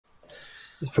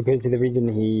It's because the reason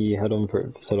he held on for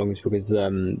it for so long is because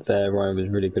their Ryan was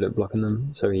really good at blocking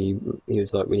them. So he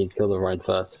was like, we need to kill the Ryan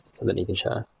first, so then he can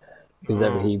shatter. Because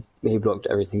Oh. he blocked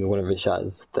every single one of his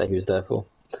shatters that he was there for.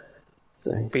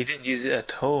 So But he didn't use it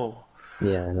at all.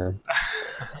 yeah, I know.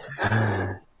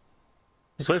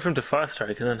 Just wait for him to fast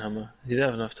strike and then hammer. You don't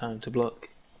have enough time to block.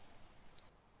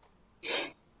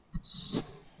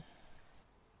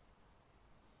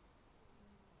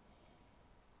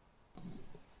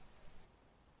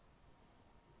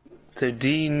 So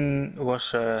Dean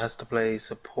Washer has to play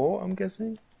support, I'm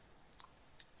guessing?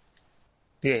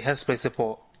 Yeah, he has to play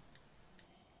support.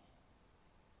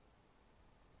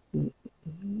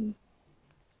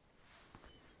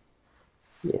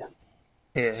 Yeah.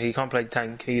 Yeah, he can't play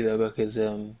tank either because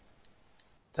the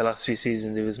last few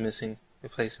seasons he was missing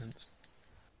replacements.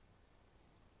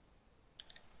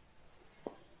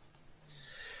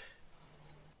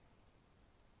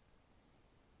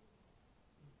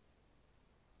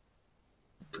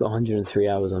 He's got 103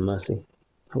 hours on Mercy.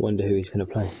 I wonder who he's going to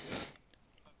play.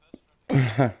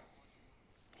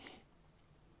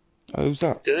 Who's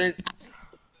that? Do they?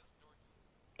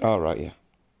 Oh, right, yeah.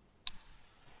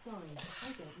 Sorry,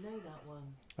 I don't know that one.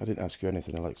 I didn't ask you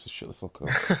anything, Alexa. Shut the fuck up.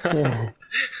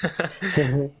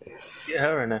 Get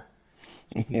her in there.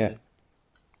 Yeah.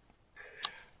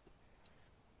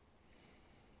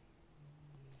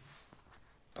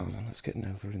 Oh, no, let's get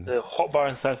Nova in there. The hotbar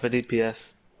inside for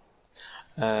DPS.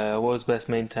 World's best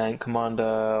main tank, commander.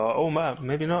 Oh man,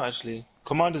 maybe not actually.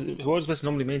 Commander, world's best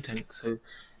normally main tank, so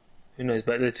who knows?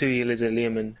 But the two healers are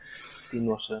Liam and Dean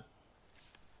Washer.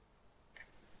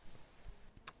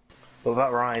 But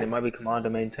without Ryan, it might be commander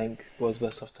main tank, world's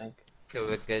best off tank. It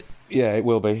would get. Yeah, it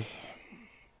will be.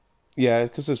 Yeah,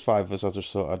 because there's 5 of us, I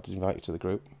just thought I'd invite you to the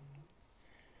group.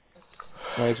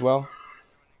 May as well.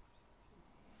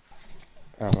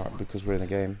 Oh, right, because we're in a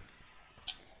game.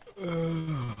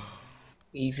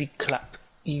 Easy clap,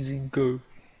 easy go.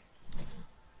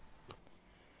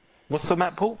 What's the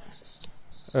map, Paul?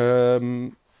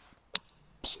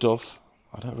 Stuff.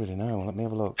 I don't really know. Let me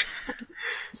have a look.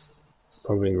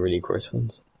 Probably really gross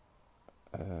ones.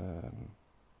 Um,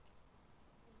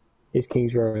 Is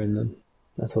King's Row in them?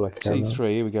 That's all I care about. T3,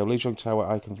 here we go. Lijiang Tower,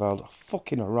 Eichenwald,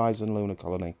 fucking Horizon Lunar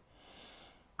Colony.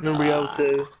 No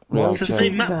Rialto. Rialto. It's the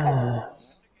same map, Paul.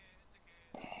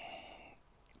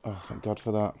 Oh, thank God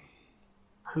for that.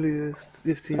 Ilios,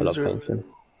 if I teams love are... painting.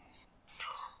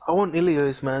 I want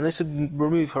Ilios, man. They should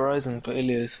remove Horizon, put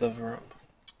Ilios further up.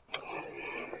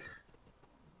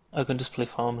 I can just play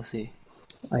Pharmacy.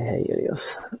 I hate Ilios.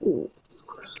 Ooh,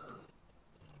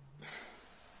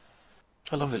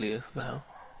 I love Ilios, what the hell?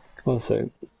 also,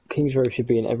 King's Row should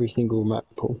be in every single map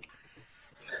pool.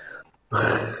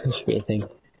 It should be a thing.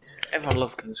 Everyone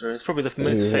loves King's Row. It's probably the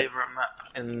most favourite map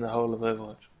in the whole of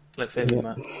Overwatch. Like, favourite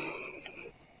map.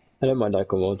 I don't mind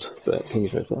Icon Worlds, but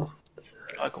King's Row as well.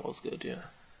 Icon was good, yeah.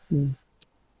 When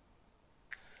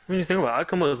you think about it,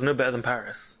 Icon was no better than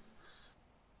Paris.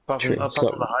 Apart from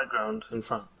the high ground in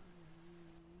front.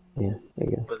 Yeah, I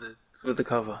guess. With the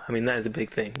cover. I mean, that is a big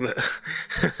thing, but...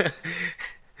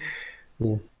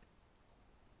 yeah.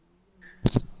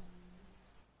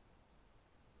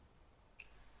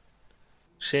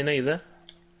 Shane, are you there?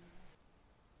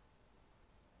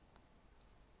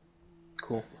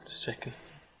 Cool, just checking.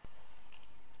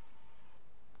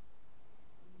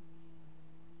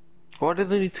 Why do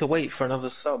they need to wait for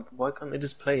another sub? Why can't they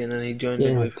just play and then he joined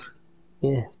in with...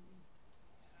 Yeah.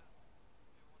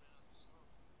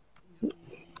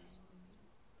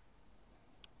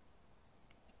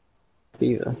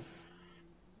 Fever.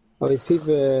 Oh, is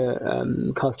Fever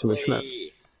custom which map?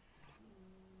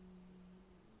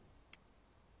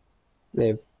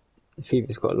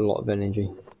 Fever's got a lot of energy,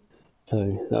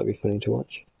 so that'll be funny to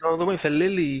watch. Oh, they're waiting for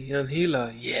Lily and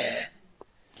Healer, yeah.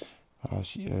 Oh,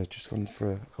 she just gone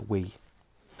for a wee.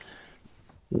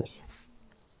 Yes.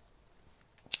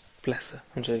 Bless her,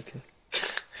 I'm joking.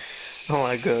 Oh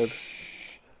my god.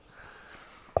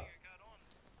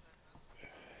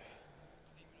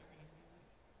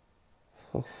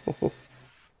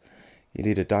 You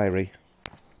need a diary.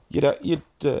 You'd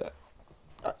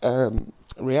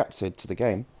reacted to the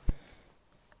game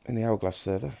in the Hourglass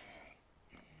server.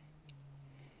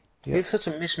 You have such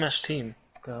a mishmash team,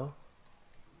 girl.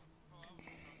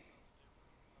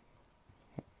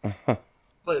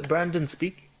 Wait, Brandon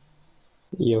speak?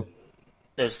 Yo.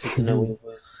 I just need to know what your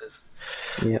voice is.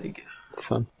 Yeah,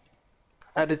 fun.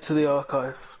 Add it to the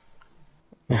archive.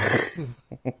 Who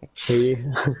are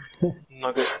you?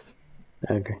 Nugget.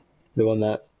 Okay. The one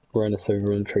that ran us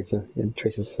over on Tracer. Yeah,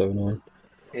 Tracer's so annoying.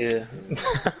 Yeah.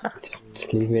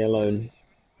 Just leave me alone.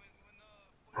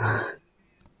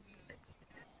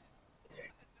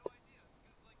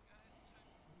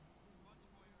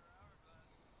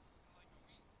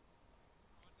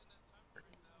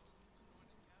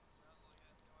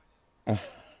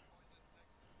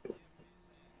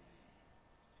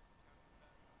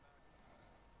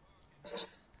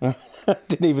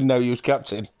 Didn't even know you was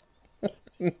captain.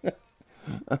 But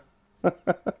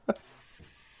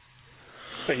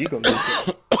you got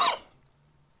moved.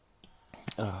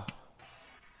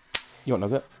 You want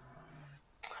nugget?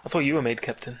 I thought you were made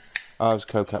captain. I was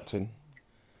co-captain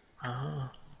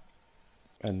Ah.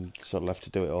 and sort of left to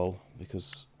do it all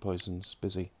because Poison's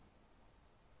busy.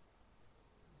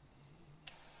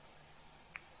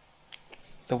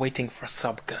 They're waiting for a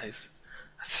sub, guys.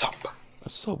 A sub. The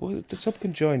sub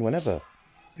can join whenever.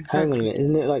 Hang on a minute,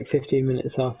 isn't it like 15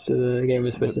 minutes after the game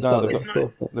was supposed to No,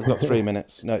 start? they've got 3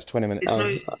 minutes. No, it's 20 minutes. It's Oh,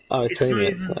 not. oh, it's It's 20 not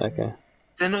minutes. even. Okay.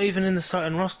 They're not even in the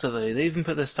starting roster though. They even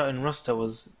put their starting roster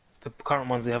was the current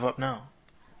ones they have up now.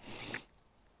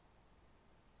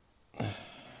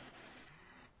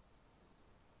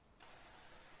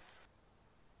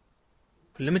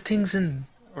 Limiting's in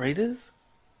Raiders.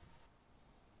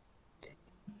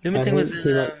 Limiting was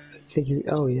in.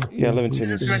 Oh yeah. Yeah, He was in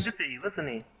Limiting's. Serendipity, wasn't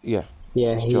he? Yeah,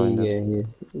 Yeah, he's joined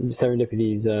them.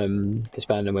 Serendipity's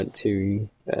disbanded and went to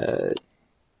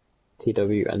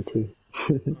TW and T.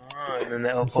 Ah, and then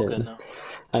they're El Poker now.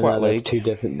 And Twat now there's League. two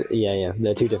different. Yeah,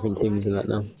 they're two different teams in that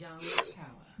now.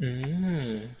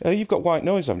 You've got White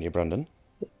Noise, haven't you, Brandon?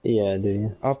 Yeah, I do. Yeah.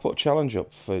 I've put a challenge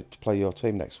up to play your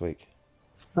team next week.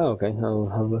 Oh, okay. I'll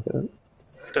have a look at that.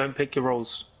 Don't pick your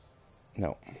roles.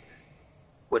 No.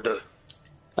 Widow.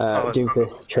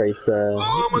 Doomfist, Tracer,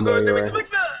 Oh my god, I Moira. meant to pick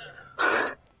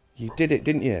that! You did it,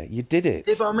 didn't you? You did it.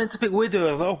 Yeah, but I meant to pick Widow.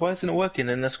 I was like, oh, why isn't it working?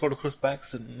 And I scrolled across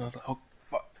backs and I was like, oh,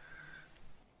 fuck.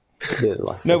 Do it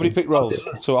like Nobody that. picked roles,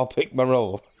 so I'll pick my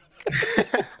role.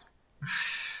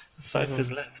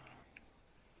 Cypher's left.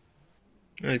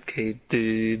 Okay,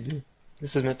 dude.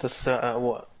 This is meant to start at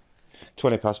what?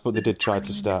 20 past, but they did try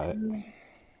to start it.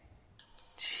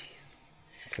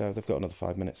 So they've got another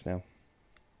 5 minutes now.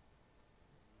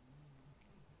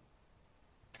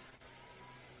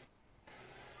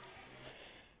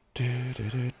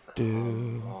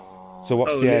 So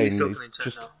what's the Lily's aim? talking in chat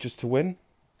Is now. just to win?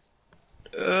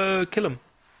 Kill him.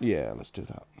 Yeah, let's do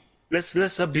that.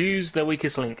 Let's abuse their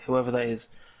weakest link, whoever that is.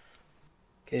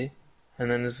 Okay,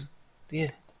 and then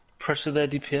pressure their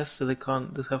DPS so they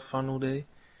can't just have fun all day,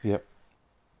 Yep.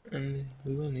 and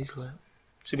we win easily.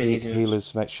 Should be an easy match.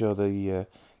 Healers make sure the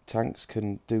tanks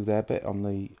can do their bit on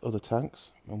the other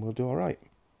tanks, and we'll do all right.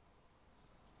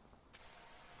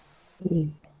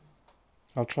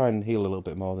 I'll try and heal a little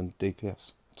bit more than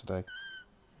DPS today.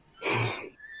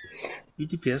 You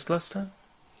DPS last time?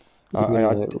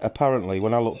 Apparently,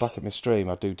 when I look back at my stream,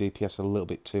 I do DPS a little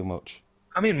bit too much.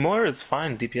 I mean, Moira's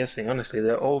fine DPSing. Honestly,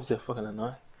 their orbs are fucking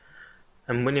annoying.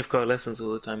 And when you've got lessons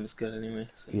all the time, it's good anyway.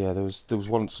 So. Yeah, there was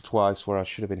once or twice where I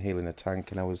should have been healing a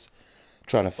tank, and I was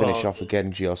trying to finish off a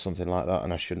Genji or something like that,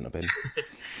 and I shouldn't have been.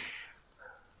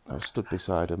 I was stood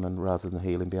beside him, and rather than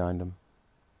healing behind him.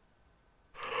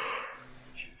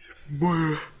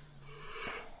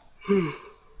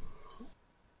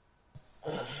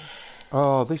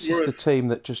 Oh, this is the team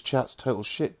that just chats total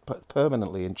shit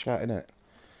permanently in chat, innit?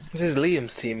 This is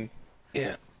Liam's team.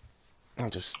 Yeah. I'll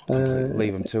just completely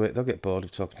leave them to it. They'll get bored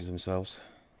of talking to themselves.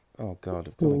 Oh god,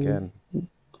 I've gone again.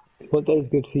 What day is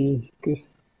good for you, Goose?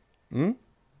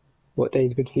 What day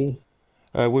is good for you?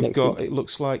 We've got, it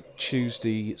looks like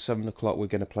Tuesday, 7 o'clock, we're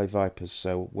going to play Vipers,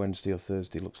 so Wednesday or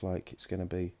Thursday looks like it's going to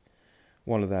be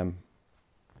one of them,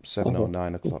 7 or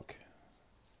 9 o'clock.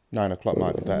 9 o'clock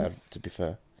might be better, to be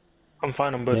fair. I'm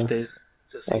fine on both days,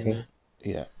 just so you know.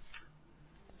 Yeah.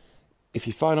 If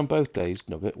you're fine on both days,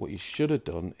 Nugget, what you should have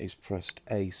done is pressed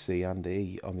A, C and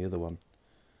E on the other one.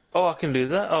 Oh, I can do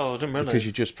that? Oh, I didn't realise. Because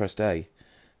you just pressed A.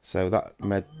 So that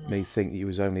made me think that you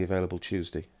was only available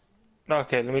Tuesday.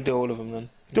 Okay, let me do all of them then.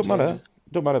 Don't matter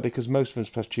because most of them's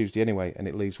pressed Tuesday anyway, and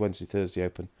it leaves Wednesday, Thursday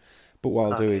open. But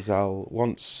what I'll do is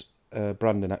once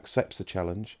Brandon accepts the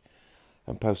challenge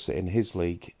and posts it in his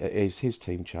league, his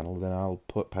team channel, then I'll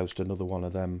post another one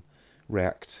of them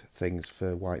React things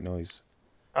for White Noise.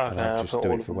 Okay, and I'll just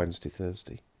do it for Wednesday,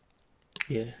 Thursday.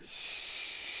 Yeah.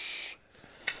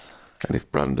 And if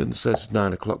Brandon says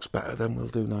 9 o'clock's better, then we'll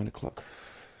do 9 o'clock.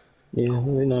 Yeah,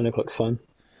 9 o'clock's fine.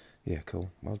 Yeah, cool.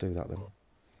 I'll do that then.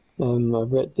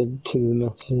 I've read the team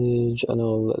message and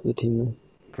I'll let the team know.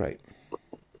 Great. I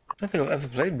don't think I've ever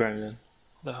played Brandon.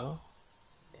 The hell?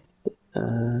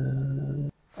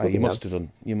 You must have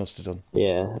done. You must have done.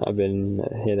 Yeah, I've been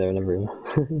here, there and everywhere.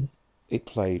 It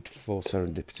played for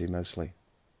Serendipity mostly.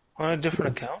 On a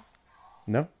different account?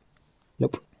 No?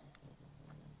 Nope.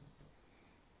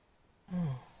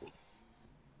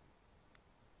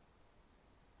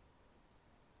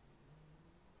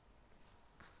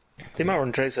 They might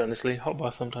run Tracer, honestly.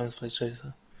 Hotbar sometimes plays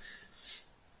Tracer.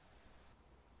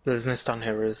 There's no stun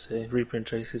heroes, so Reaper and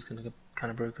Tracer is gonna get kind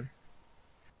of broken.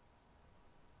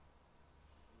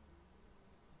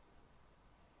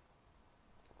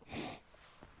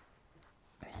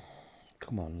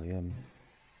 Come on, Liam.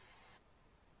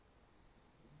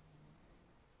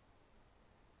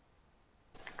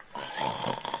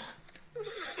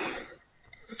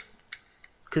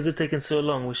 Because they're taking so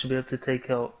long, we should be able to take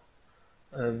out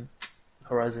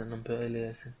Horizon a bit earlier,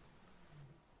 I think.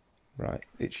 Right,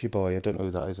 it's your boy. I don't know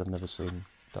who that is. I've never seen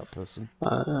that person.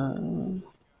 Alright,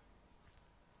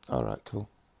 cool.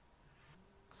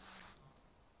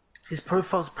 His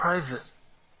profile's private.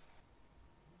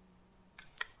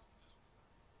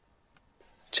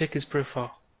 Check his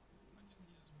profile.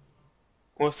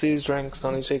 What's his ranks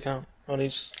on each account? On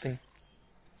each thing?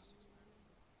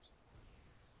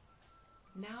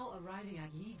 Now arriving at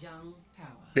Lijiang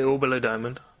Tower. They're all below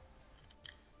diamond.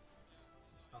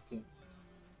 Okay.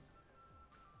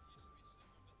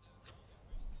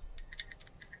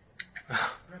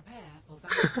 Prepare for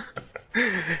battle.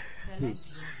 Select your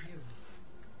hero.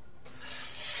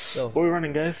 So, What are we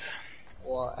running, guys?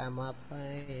 what am I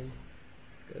playing?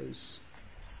 Goes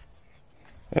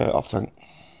Off tank.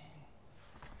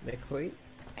 McCree,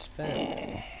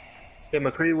 spam. Yeah,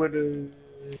 McCree, where do...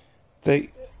 The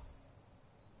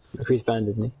McCree's banned,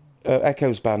 isn't he?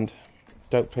 Echo's banned.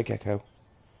 Don't pick Echo.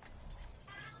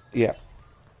 Yeah.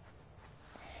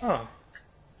 Oh.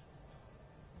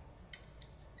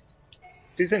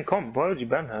 She's in comp, why would you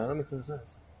ban her? That makes no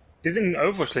sense. She's in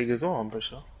Overwatch League as well, I'm pretty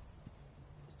sure.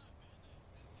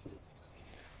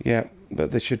 Yeah,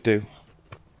 but they should do.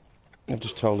 I've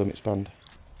just told them it's banned.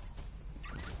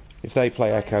 If they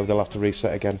play Echo, they'll have to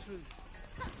reset again.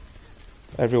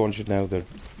 Everyone should know the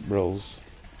rules.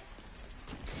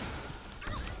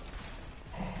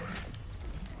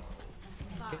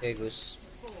 Okay, goes.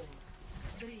 4,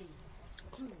 3,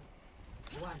 2,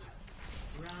 1.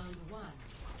 Round 1.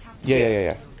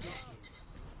 Yeah.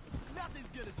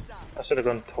 I should have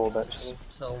gone Torb actually.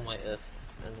 Just tell my F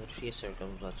and the Tracer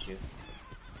comes at you.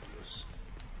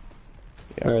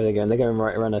 Yeah. Where are they going? They're going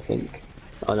right around, I think.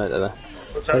 Oh no, they're there.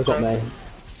 What's They've got that? May.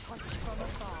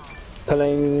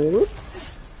 Pulling... Whoop.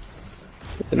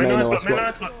 The May no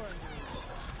spot.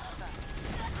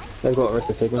 They've got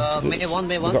Arista Sigma. May one.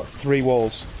 We've got 3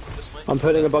 walls. I'm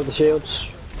pulling above the shields.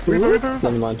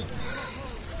 Never mind.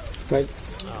 Wait.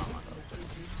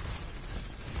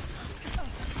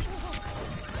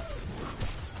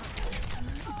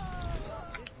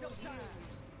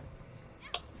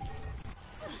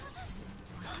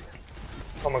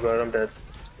 Oh my god, I'm dead.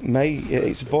 May,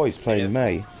 it's your boys playing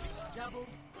May.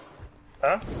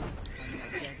 Huh?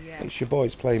 It's your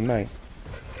boys playing May.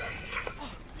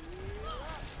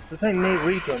 They're playing May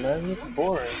Reaper, man. This is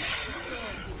boring.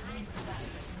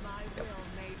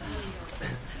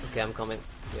 Okay, I'm coming.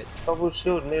 Wait. Double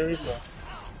shield, May Reaper.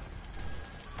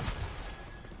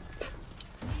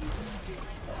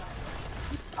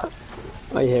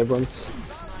 Are you here, Bronze?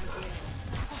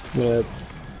 Yeah.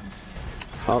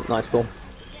 Oh, nice ball.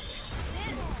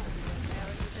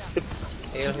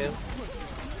 Here.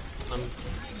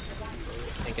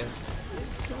 Thank you.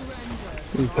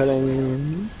 I'm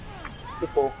pulling...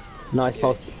 Good ball. Nice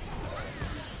pulse.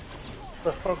 What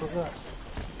the fuck was that?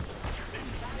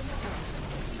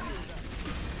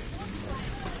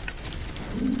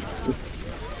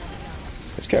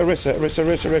 Let's get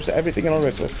Arissa, everything on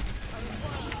Arissa.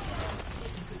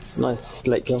 Nice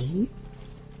late kill.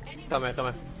 Come here.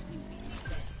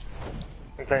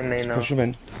 I'm playing May now. Push him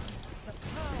in.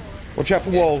 Watch out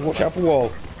for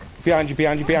wall, Behind you. They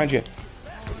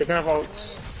can have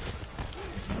ults.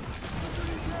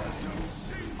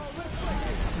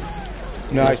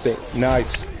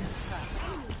 Nice.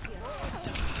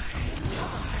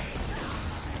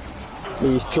 We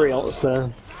used 3 ults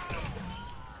there.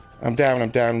 I'm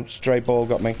down. Stray ball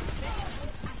got me.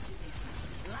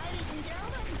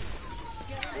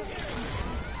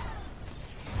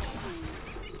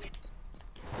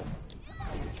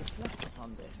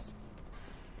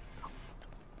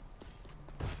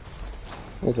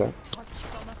 Okay.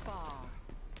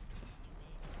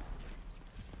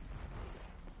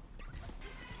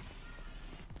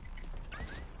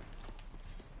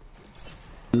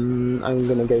 I'm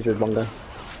gonna engage with Bongo.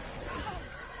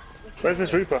 Where's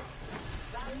this Reaper?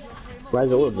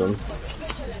 Where's all of them?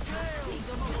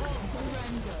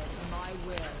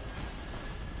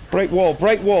 Break wall.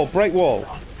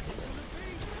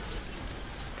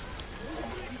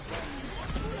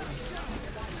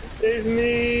 Save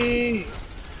me!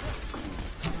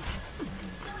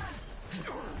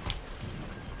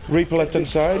 Reaper left hand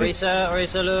side.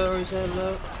 Orisa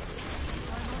low.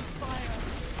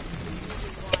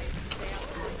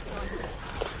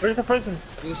 Where's the frozen?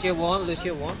 Lucio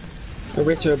one. I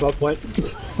reached her above point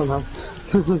somehow.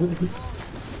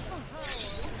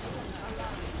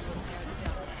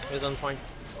 He's on point.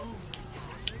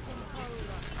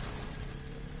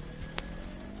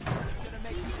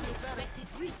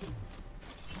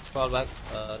 Fall back.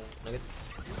 Nugget.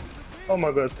 Oh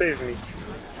my god, save me.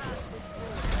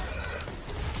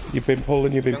 You've been pulled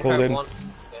in. One.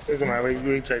 Doesn't matter,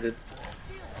 we traded.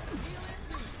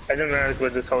 I didn't realize we're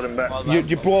just holding back. Fall back.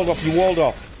 You walled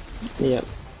off. Yep.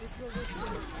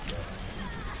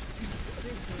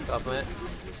 Got me.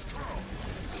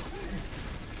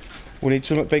 We need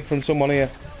something big from someone here.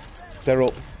 They're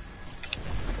up.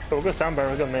 So we've got Sandbar,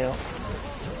 we've got Mail.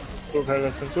 We've got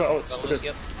lessons, we've got ults, Got we're good.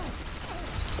 Lucio.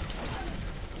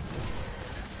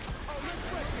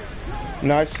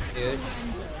 Nice. Huge.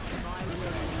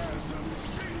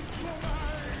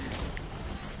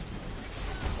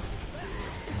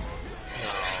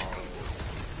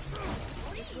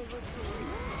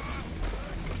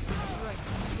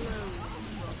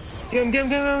 Get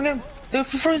him. They're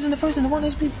frozen, the one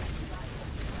HP.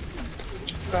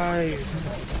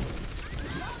 Guys.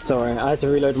 Sorry, I had to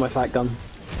reload my fat gun.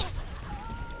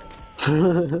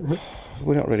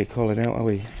 We're not really calling out, are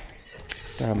we?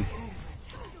 Damn.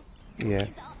 Yeah.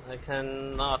 I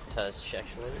cannot touch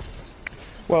actually.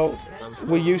 Well,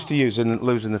 we're used to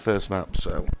losing the first map,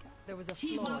 so There was a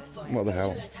flaw in what the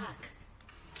hell?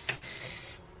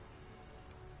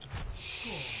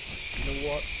 You know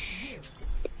what?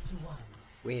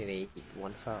 We need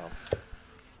one foul.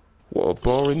 What a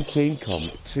boring team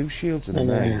comp. 2 shields and a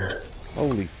main.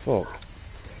 Holy fuck.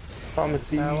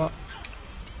 Pharmacy. Go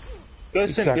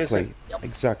Sim.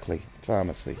 Exactly.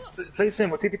 Pharmacy. Play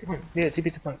Sim, or TP to point. Yeah,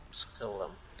 TP to point. Kill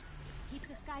them. Keep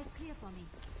the skies clear for me.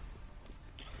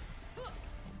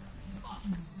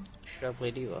 Should I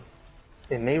play Diva?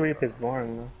 Yeah, May Reap is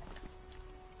boring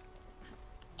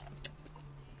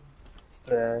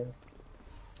though.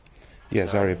 Yeah,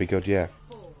 Zarya would be good, yeah.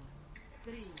 4,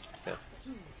 3, Yeah.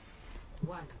 2,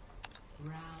 1.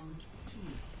 Round 2.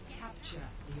 Capture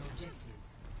the objective.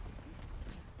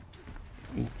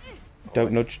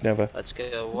 Don't nudge, never. Let's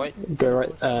go white. Go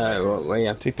right. Well,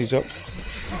 yeah. TP's up.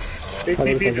 They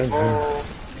TP as well.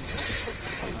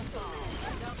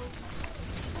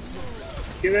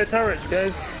 Give it a turret,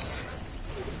 guys.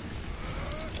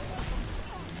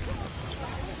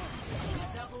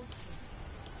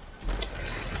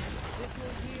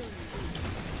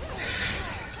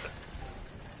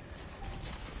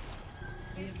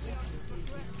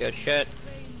 Good shit.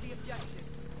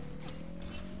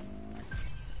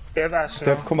 They have Ash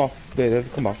They've now. come off.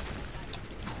 They've come off.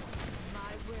 My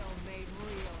will made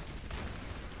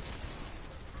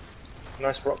real.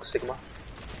 Nice rock, Sigma.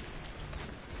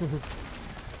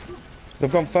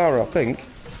 They've gone far, I think.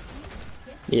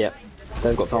 Yep.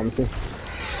 They've got pharmacy.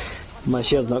 My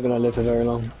shield's not gonna live for very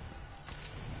long.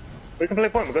 We can play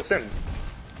point, we've got Sim.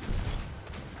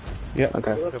 Yeah.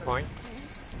 Okay. Good point.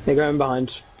 They're going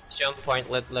behind. Jump point.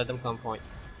 Let them come point.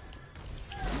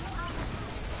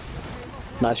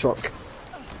 Nice rock.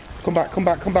 Come back.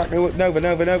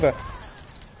 Nova.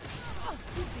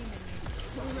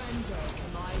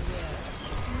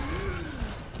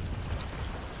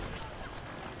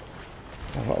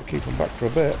 Oh, that'll keep them back for a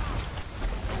bit.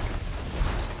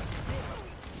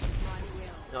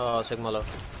 Oh, Sigma low.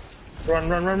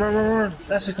 Run.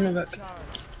 That's just coming back.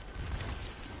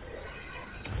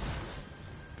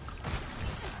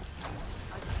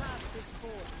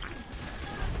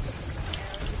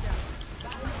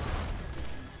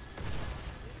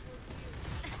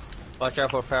 Watch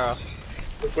out for Farah.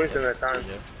 We're wasting their time.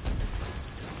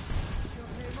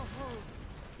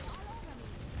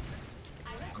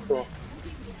 Cool.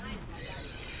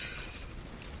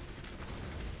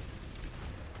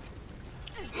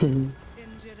 Injured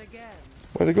again.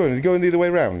 Where are they going? Are they going the other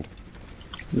way round?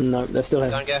 No, they're still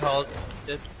here. Don't get hold.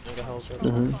 Don't get hold.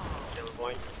 Kill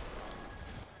point.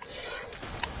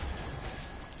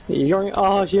 You're going.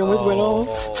 Oh, she almost went off.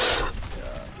 Oh.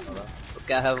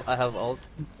 Okay, I have ult.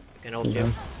 I can ult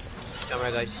you. Come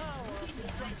here, guys.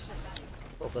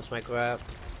 Focus my grab.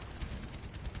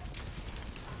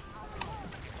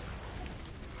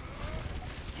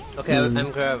 Okay,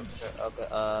 I'm grab. Okay,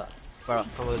 Farah,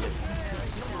 come with me.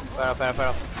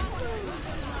 Farah.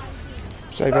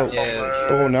 Save ults. Yeah.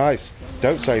 Oh, nice.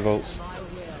 Don't save ults.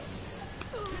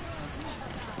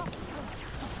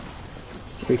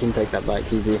 We can take that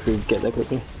back easy if we get there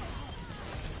quickly.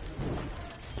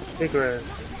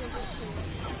 Vigorous.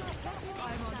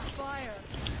 I'm on fire.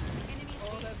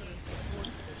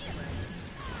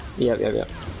 Yep, yep, yep.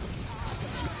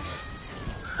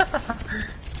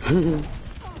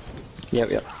 Yep,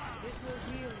 yep.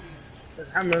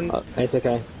 Hammond. Oh, it's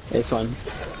okay. It's fine.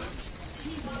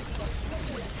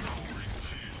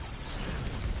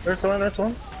 That's one, that's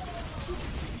one.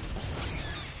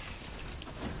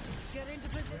 Get into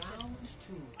position.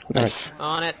 Nice.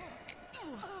 On it.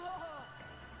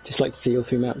 Just like to see all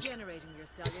 3 maps. Generating your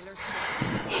cellular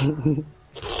state.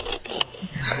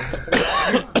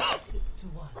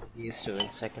 Used to in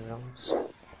second rounds.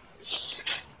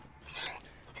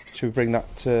 Should we bring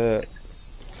that to...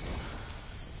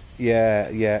 Yeah.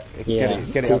 Yeah. Get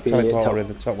it out Keeping it teleporter top. in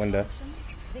the top window.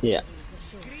 Yeah.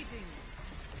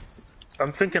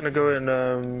 I'm thinking of going,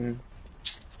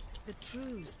 The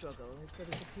true struggle is for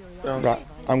the superiority. Right,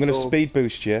 I'm going to speed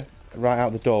boost you right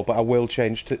out the door, but I will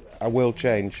change to... I will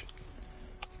change.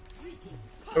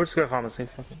 I'll just go pharmacy,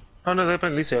 fucking. Oh no, they're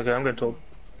playing Lucy, okay, I'm going top.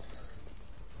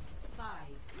 5,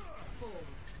 4,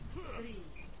 3,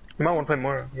 You might want to play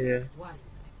more, yeah. 1.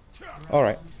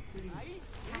 Alright.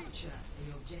 Capture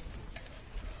the objective.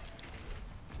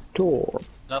 Door.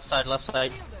 Left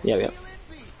side. Yep, yep.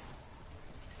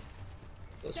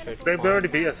 Go straight for They've point. already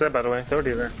beat us there, by the way. They're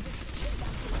already there.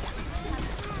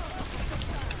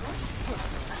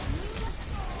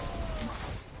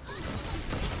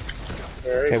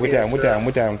 Okay, we're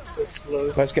down. It's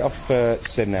slow. Let's get off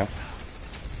Sim now.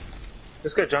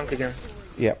 Let's go junk again.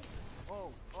 Yep.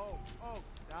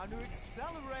 Time to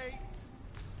accelerate.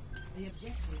 The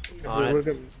objective is On We're it.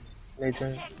 good. Major.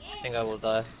 I think I will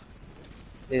die.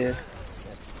 Yeah.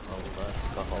 I will die.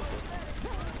 Go hold it.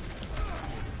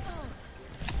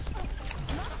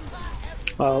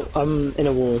 Well, I'm in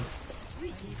a wall.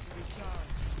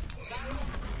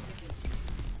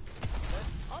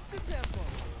 Up the tempo.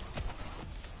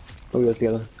 We'll go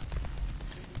together.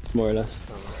 More or less.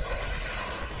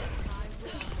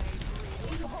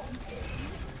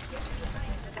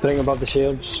 Putting above the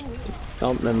shields.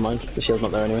 Oh, never mind. The shield's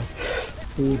not there anyway.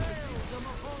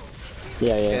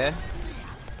 Yeah. Okay.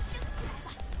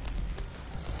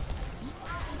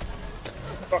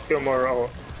 Fuck your morale.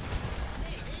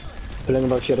 Pulling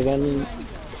above shield again.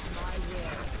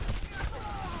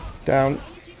 Down.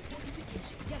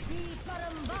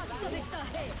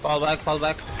 Fall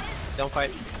back. Don't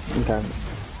fight. Okay.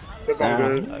 They're going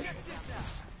good. Move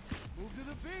to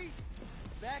the beat.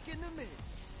 Back in the mix.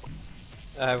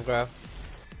 I have grab.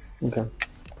 Okay.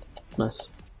 Nice.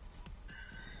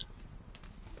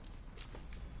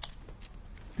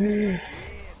 Yeah, time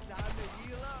to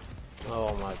heal up.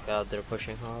 Oh my god, they're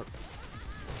pushing hard.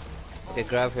 Okay,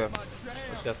 grab here.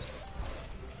 Let's go.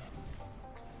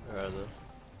 Where are they?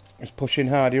 It's pushing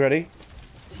hard. You ready?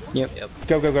 Yep.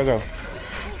 Go.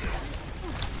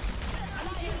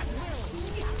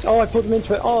 Oh, I put them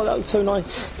into it. Oh, that was so nice.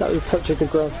 That was such a good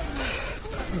grab.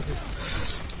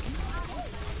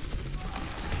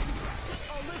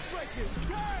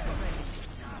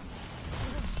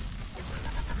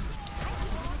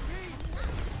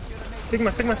 Sigma.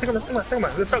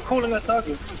 Let's start calling our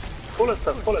targets. Call us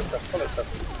stuff.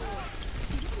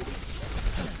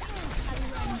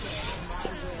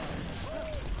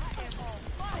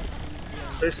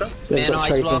 There's some. They've Man, got ice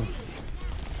tracing. block.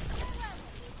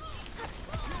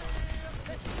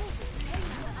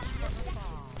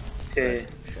 Okay.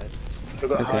 Shit. We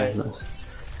got Okay, high. nice.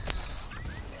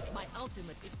 my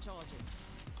ultimate is charging.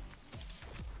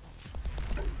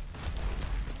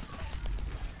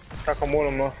 I can wall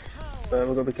them off. But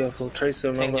we gotta be careful. Tracer,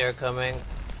 I think remember. they're coming.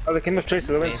 Oh, they came off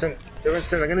Tracer. They went sim. They're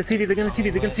gonna TV. They're gonna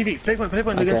TV. Play one. They're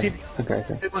gonna Okay. TV. Okay.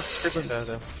 Play one. Go.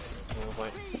 No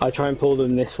point. I try and pull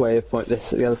them this way, point this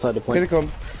the other side of the Here they point.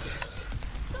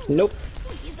 come. Nope.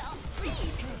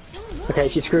 Okay,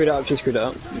 she screwed up.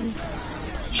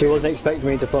 She wasn't expecting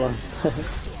me to pull her.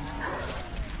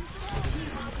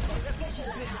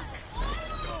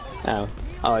 Ow.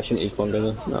 Oh, I shouldn't use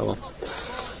bongo then. Oh well.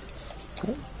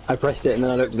 I pressed it and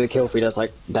then I looked at the kill feed. I was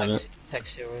like, damn it.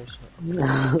 Text heroes.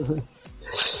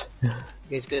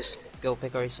 Guys, go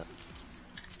pick our up.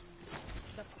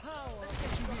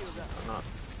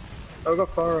 I got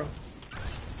Clara.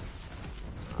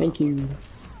 Thank you.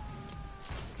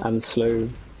 I'm slow.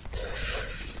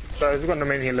 Guys, we've got no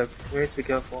main healer. We need to be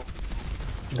careful.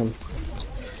 Um,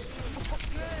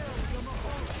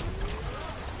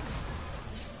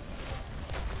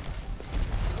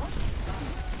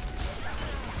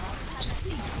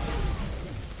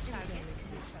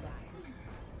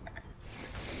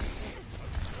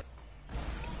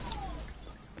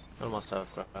 Almost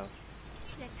have grab.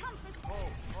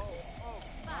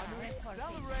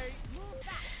 Accelerate.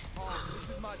 Oh,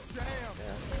 this is my jam.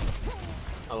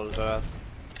 Yeah. I will grab.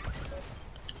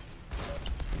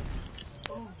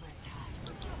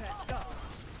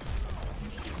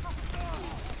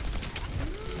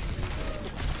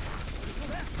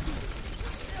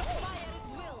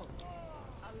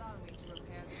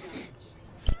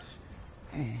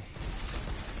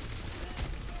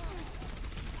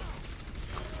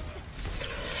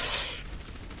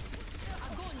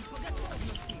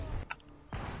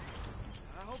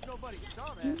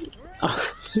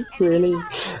 Really?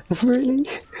 Really?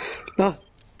 Ah.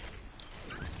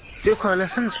 Deal cry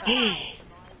lessons.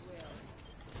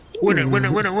 Win it, win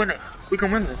it, win it, win it. We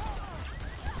can win this.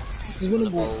 This is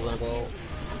winnable. Winnable.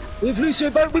 We have Lucio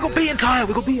back. We got beaten tire.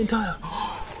 We got beaten tire.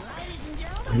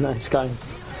 Nice guy.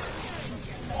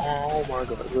 Oh my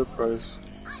god, we're pros.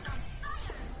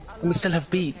 And we still have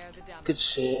beat. Good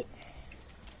shit.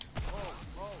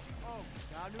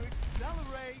 Time to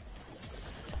accelerate.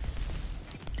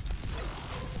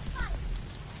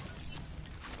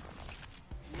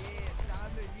 Yeah,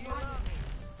 time to heal up.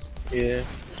 Yeah.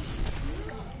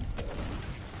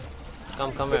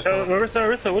 Come here. Watch out,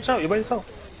 Marissa, watch out. You're by yourself.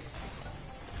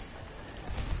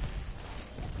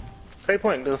 Play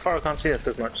point. The Pharah can't see us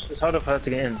as much. It's harder for her to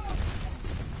get in.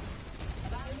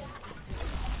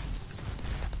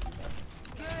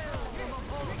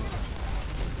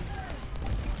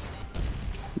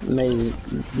 Maybe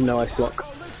no ice block.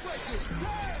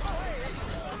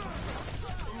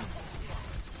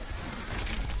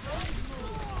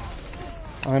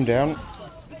 I'm down,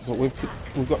 but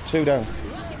we've got 2 down.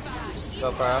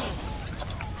 Go Pharah.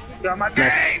 Got my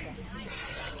game.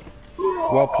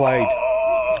 Well played.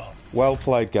 Well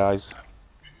played, guys.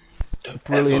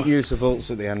 Brilliant use of ults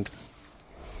at the end.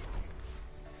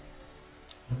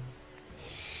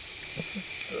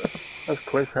 That's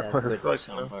close. That was like,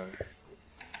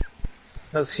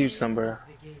 that's huge number.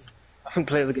 I think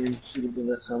play of the game should have been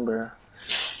that number.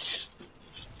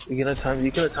 You get a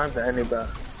time for any better.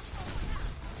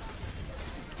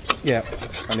 Yeah,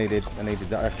 I needed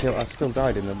that. I still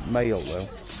died in the mail though.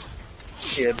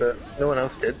 Yeah, but no one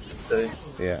else did, so...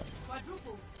 Yeah.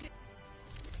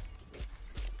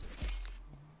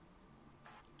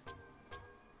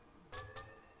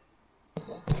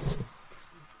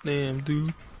 Damn,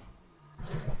 dude.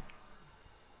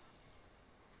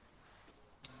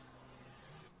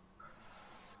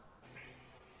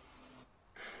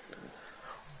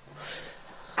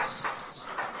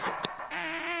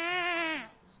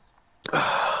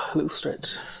 Little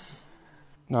stretch.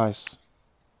 Nice.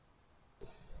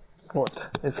 What?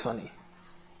 It's funny.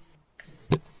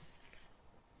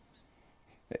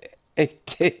 It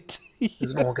did.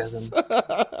 It's an orgasm.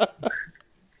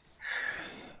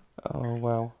 Oh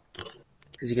wow.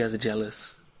 Because you guys are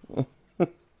jealous.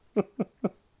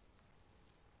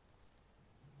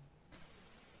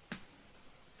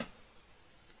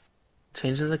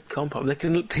 Changing the comp up. They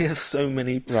have so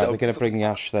many. Right, they're going to bring the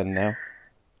Ash then now.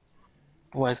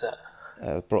 Why is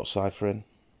that? Brought Cypher in.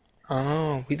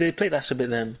 Oh, they played Ash a bit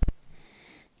then.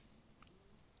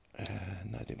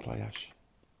 No, I didn't play Ash.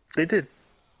 They did.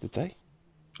 Did they?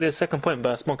 They had second point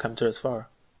by a small camper as far.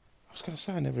 I was going to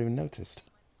say I never even noticed.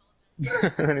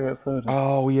 And then he went third.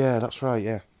 Oh yeah, that's right.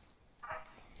 Yeah.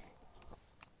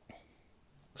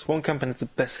 Swan camping is the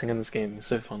best thing in this game. It's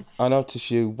so fun. I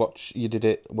noticed you did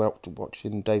it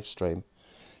watching Dave's stream.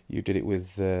 You did it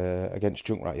with against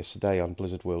Junkrat yesterday on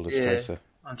Blizzard World as Tracer.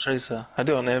 On Tracer. I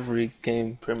do it on every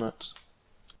game pretty much.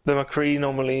 The McCree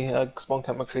normally, spawn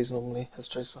camp McCree's normally as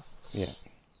Tracer. Yeah.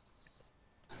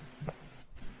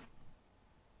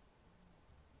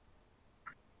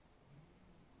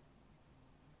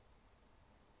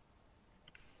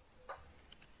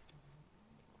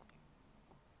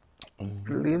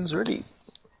 Liam's ready.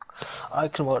 I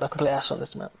can play Ash on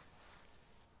this map.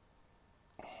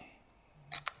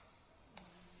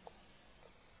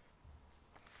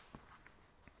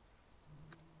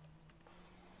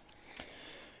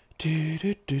 Oh,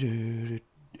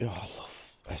 I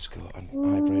love Escort and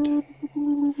Hybrid.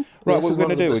 Right, what we're going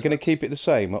to do, we're going to keep it the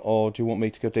same, or do you want me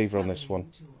to go D.Va on this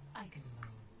one?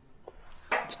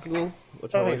 It's cool.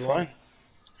 Which I one think it's you want?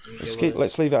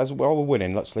 Let's leave it as, while we're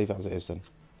winning, let's leave it as it is then.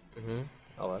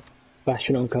 Alright.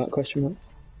 Bastion on cut, question mark.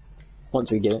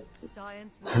 Once we get it.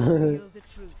 Science will reveal the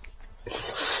truth.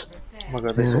 Oh my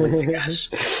god, they saw me. Ash.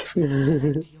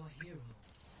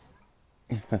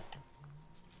 That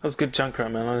was good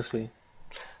Junkrat, man, honestly.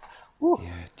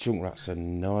 Yeah, Junkrat's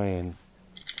annoying.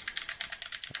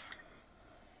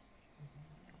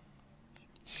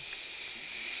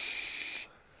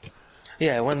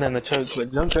 Yeah, I went there in the choke,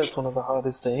 but Junkrat's one of the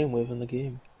hardest to aim with in the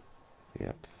game.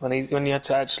 Yep. When you had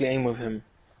to actually aim with him,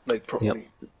 like properly.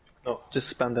 Yep. No,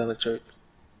 just spam down the choke.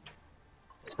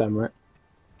 Spam right.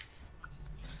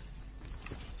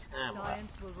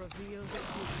 Science will reveal the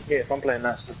truth. Yeah, if I'm playing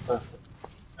Nash, that's perfect.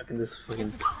 I can just fucking...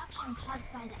 Destruction caused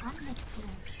by the unmixed.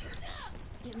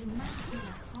 It reminds me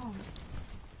of home.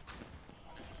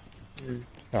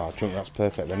 Oh, Junkrat's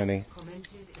perfect then, isn't he?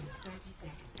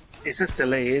 It's just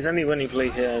delay. It's only when you play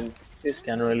here this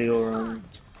scan really or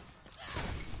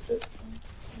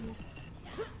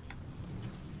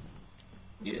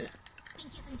yeah.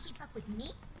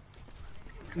 Me?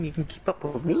 Think you can keep up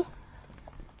with me?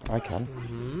 I can.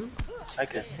 Hmm. I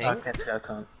can. I Think? can't say I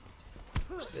can't.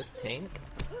 You think?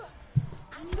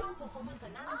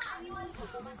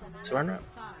 Serena?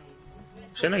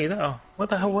 Shana, you there? Oh, where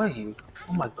the hell were you?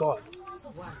 Oh my god.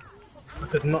 I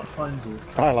could not find you.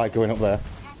 I like going up there.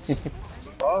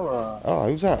 Farah. Oh,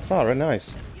 who's that? Farah,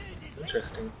 nice.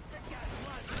 Interesting.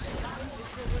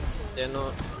 They're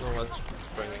not. No one's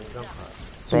bringing them.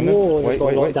 Brandon, Whoa, there's wait, got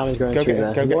wait, a lot wait. of damage going Go through get,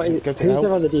 there. go get, What is, go to who's help.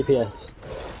 their other DPS?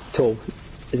 Tall.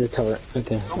 Is a turret.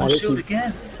 Okay. Oh, shield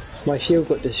again. My shield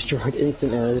got destroyed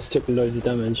instantly and I just took loads of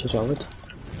damage as well. You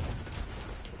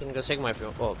can go Sigma if you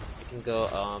want. Well, you can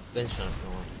go Vincent if you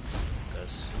want.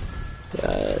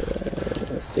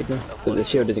 Because Sigma. But the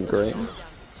shield isn't great.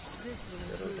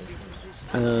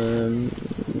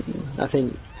 I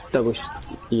think double.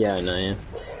 Yeah, I know. Yeah.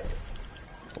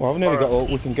 Well, I've nearly got all.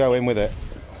 We can go in with it.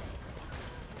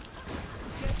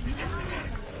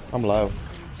 I'm low.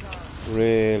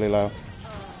 Really low.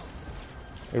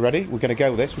 You ready? We're going to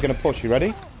go with this. We're going to push. You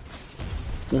ready?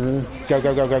 Mhm. Go,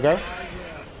 go, go, go, go.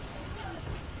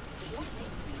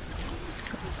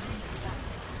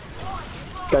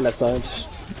 Go left side.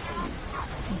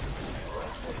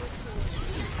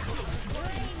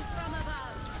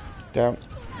 Down.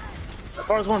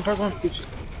 Farah's one. Farah's one. Good shit.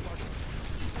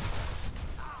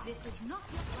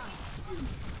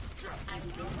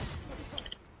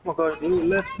 Oh my god, you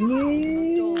left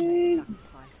me.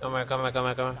 come here, come here, come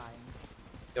here, come here.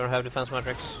 You don't have defense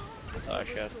matrix. Oh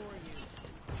shit.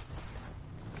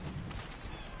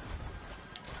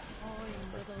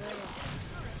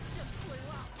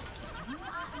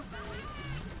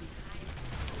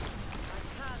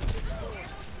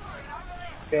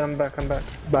 Okay, I'm back. I'm back.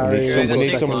 We need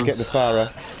Six someone to get the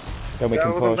Farah. Then we Yeah,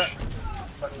 can we'll come push.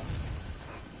 back.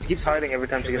 He keeps hiding every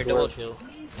time she gets Double away. shield.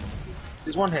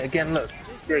 There's one hit again. Look.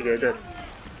 There you go. Dead.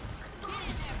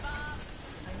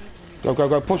 Go, go,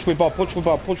 go. Push with Bob. Push with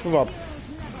Bob. Push with Bob.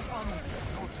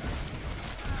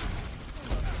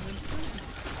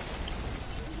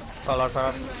 Call out, call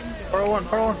out. Farah one.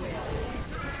 Farah one.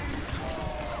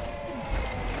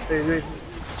 Hey.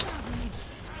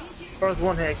 Farah's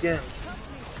one hit again.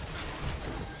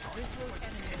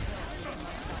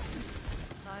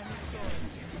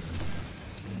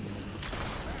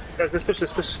 Guys, let's push.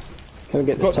 Let's push. Can we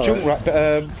get this Got turret? junk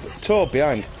rat. Tor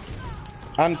behind.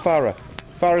 And Farah.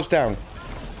 Farah's down.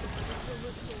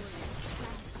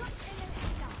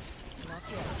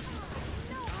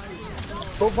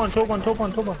 Top one. Top one. Top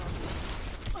one. Top one.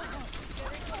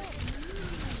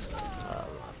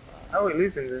 How are we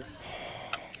losing this?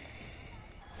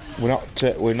 We're not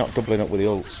doubling up with the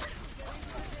ults.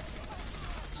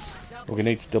 We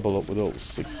need to double up with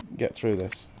ults to get through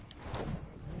this.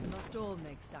 Must all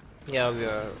make sacrifices. Yeah, we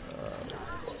are.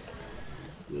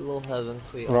 We will haven't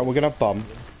we? Right, we're gonna have bomb.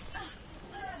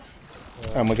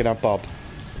 And we're gonna have Bob.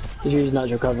 Just use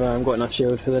natural cover. I haven't got enough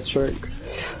shield for this stroke.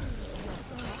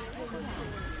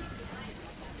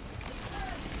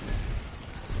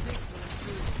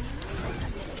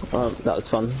 That was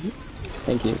fun.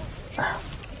 Thank you.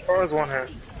 Farah's one hit.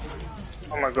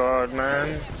 Oh my god,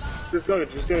 man. Just go.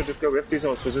 Just go. Just go. We have these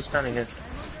ults. We're just standing here.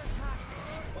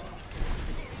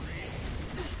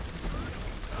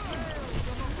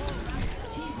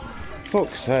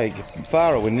 Fuck's sake.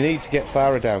 Farah, we need to get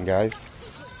Farah down, guys.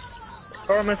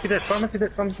 Farah Messi dead. Farah Messi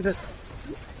dead. Farah Messi dead.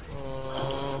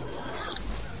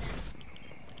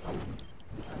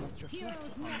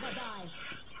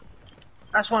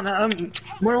 Ash one.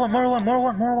 More one. More one. More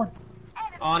one. More one.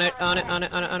 On it, on it, on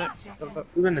it, on it, on it.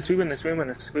 We win this. We win this. We win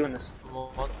this. We win this. Come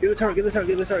on. Get the turret. Get the turret.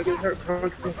 Get the turret. Get the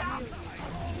turret.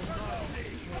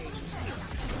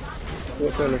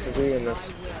 We're doing this. We win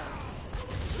this.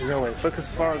 There's no way. Focus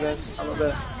Farah, guys. I'm not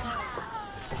there.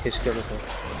 Okay, she killed us now.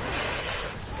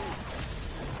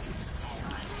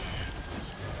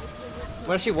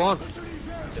 Where's she won?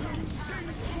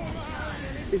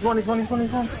 He's one. He's one. He's one.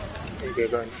 He's one. There you go,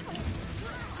 going.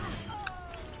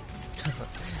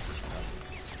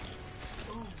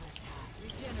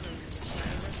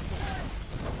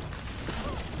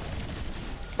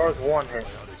 Farah's one hit.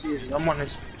 Jesus, I'm one hit.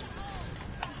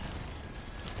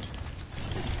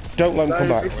 Don't let them come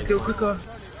back. Guys, kill quicker.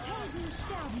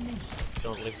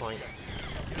 Don't leave point.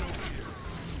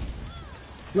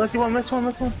 Let's see one. Let's one.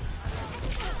 Let's one.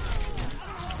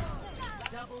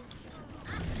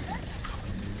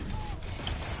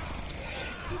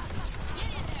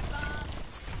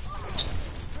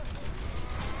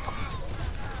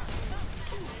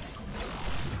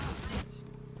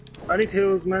 I need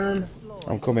heals, man.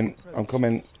 I'm coming. I'm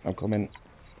coming. I'm coming.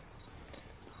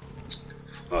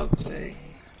 Fuck's sake.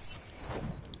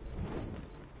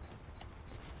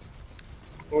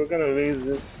 We're gonna lose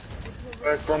this.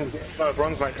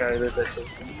 Bronze might carry this actually.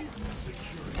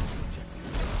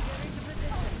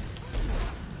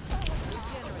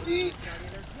 We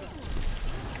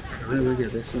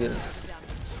get this, we get this.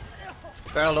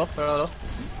 Barrel low, barrel low.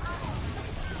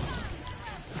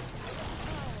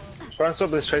 Try and stop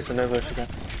this Tracer Nova if you can.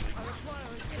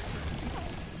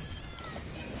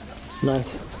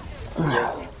 Nice.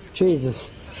 Yeah. Jesus.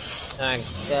 Thank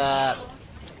God.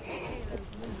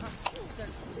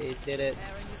 He did it.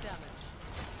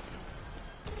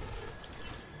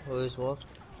 Who's what?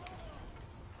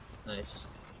 Nice.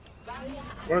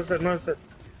 Where's that? Where's that?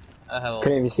 I have all.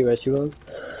 Couldn't even see where she was.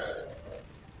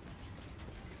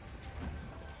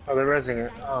 Oh, they're rezzing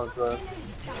it. Oh god.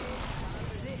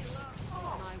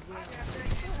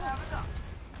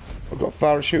 I've got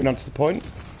Farah shooting onto the point.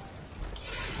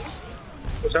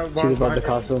 Watch out, She's Bronze above the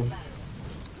behind. castle.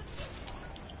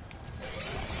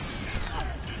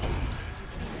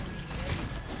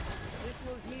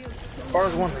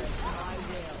 Bars one.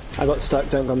 I got stuck,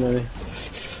 don't come near me.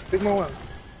 Big more one.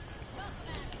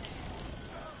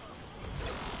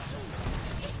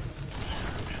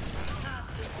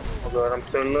 Oh god, I'm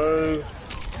so low.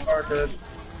 Bar dead.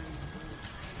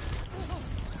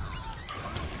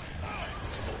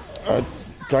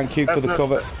 Thank you for the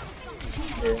cover.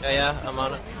 Yeah, I'm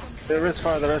on it. There is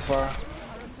fire, there is fire.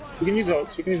 We can use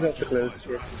ults, we can use ults to close.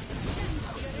 Yeah.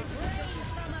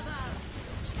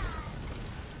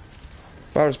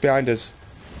 Farah's behind us.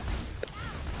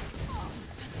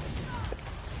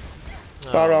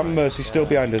 Farah and Mercy still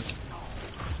behind us.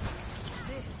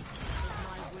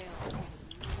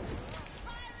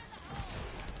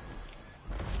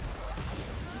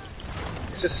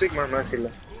 It's just Sigma and Mercy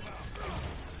left.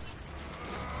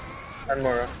 And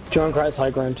Mora. John Krat's high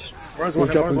ground. Mora's We'll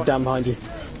one, drop Mora's him one. down behind you.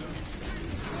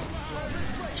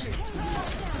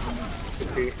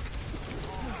 Okay.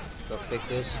 Go pick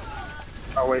this.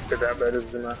 I'll wait for that, but it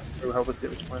doesn't matter. It will help us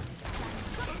get this point.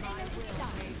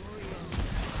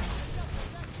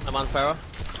 I'm on Farah.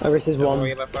 Iris is Don't one.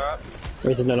 worry about Farah.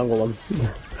 Iris is no longer one.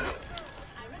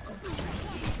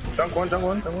 Dunk one, dunk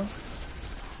one, dunk one.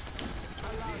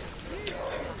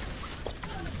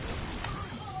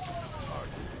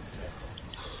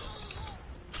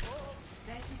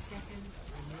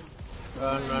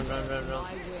 Run, run, run, run, run.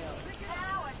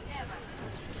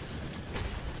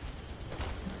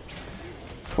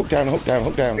 Hook down, hook down,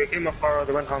 hook down. They came up far,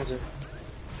 they went Hanzo.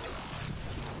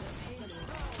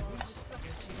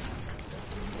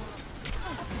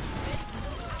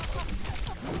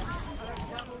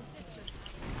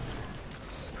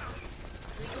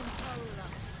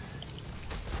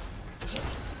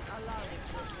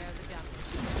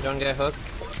 Don't get hooked.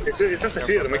 It's just a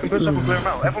few of them, we can push up and clear them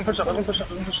out. Everyone push up, everyone push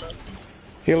up, everyone push up.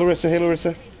 Heal Larissa, heal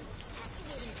Larissa.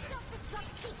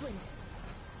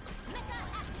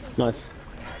 Nice.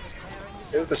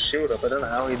 It was a shield up, I don't know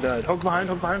how he died. Hug behind,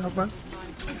 hug behind, hug behind.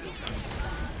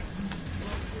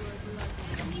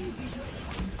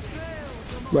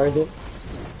 Where is it?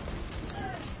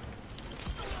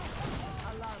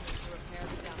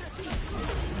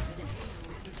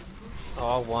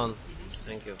 Oh, one.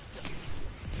 Thank you.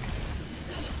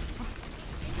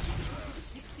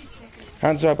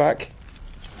 Hands are back.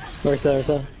 Where's there,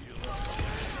 sir?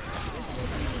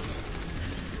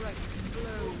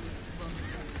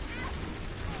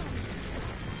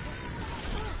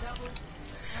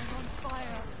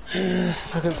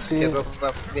 I can see Okay, it.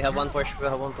 bro, we have one push, we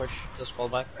have one push. Just fall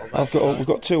back, fall back. We've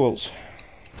got two ults.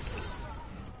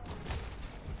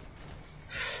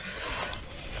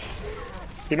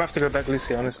 You might have to go back,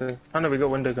 Lucy, honestly. Oh no, we got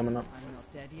window coming up. I'm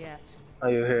not dead yet. Oh,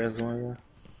 you're here as well, yeah.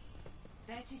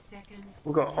 30 seconds.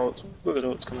 We got ults, we got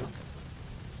ults coming up.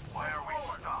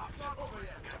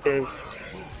 Okay.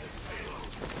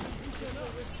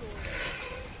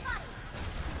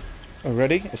 Oh,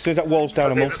 ready? As soon as that wall's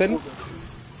down, I'm ult in.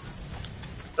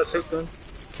 Let's hook them.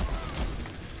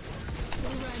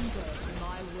 Surrender to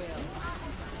my will.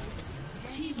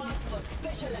 Team up for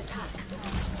special attack.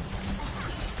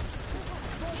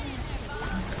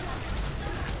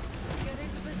 Get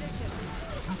into position.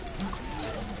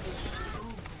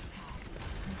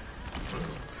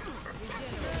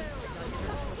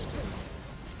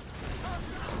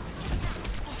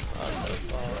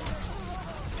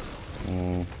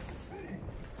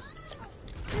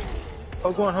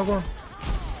 Hug one, hug one.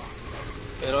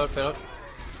 Payload, payload.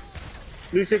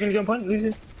 Lucy, can you jump on?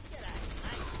 Lucy?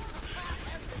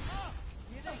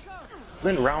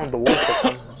 Went round the wall for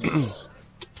some.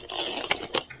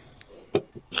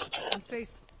 I'm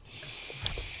faced.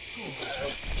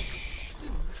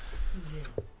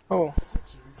 Oh.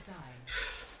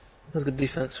 That was good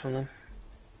defense from them.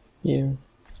 Yeah.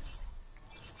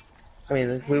 I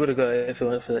mean, we would have got it if it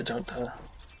weren't for that junk tower.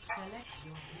 Select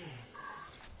your hero.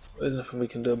 There's nothing we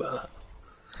can do about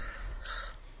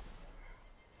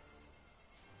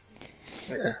that.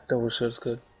 Yeah, double shield's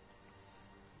good.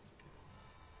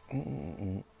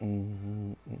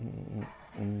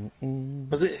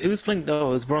 Was it? Who was playing? Oh,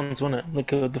 it was Bronze, wasn't it? Like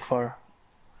the far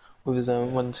with his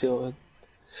one shield.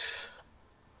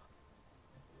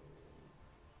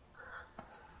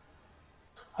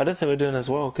 I don't think we're doing as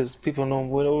well because people know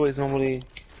we're always normally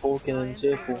talking and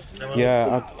cheerful.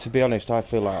 Yeah, to be honest, I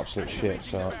feel like absolute shit.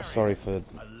 So sorry for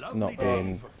not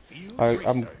being.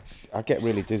 I get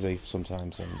really dizzy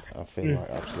sometimes, and I feel like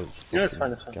absolute it's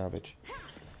fine, it's fine. garbage.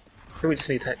 We just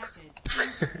need hex.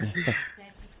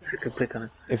 So you can click on it.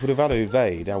 If we'd have had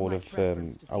evade, I would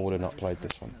have not played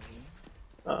this one.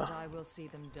 But I will see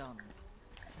them done.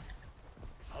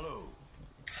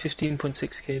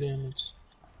 15.6k damage.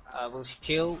 I will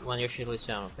shield when your shield is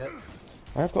down, okay?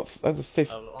 I've got over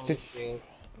 50. I will only shield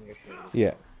when your shield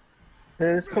is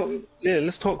Yeah.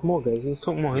 Let's talk more, guys. Let's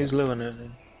talk more. Who's low on it?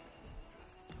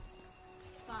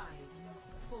 5,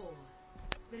 4,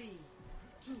 3,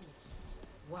 2,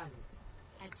 1.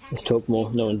 Attack. Let's talk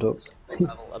more. No one talks. I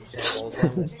will absorb all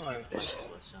damage.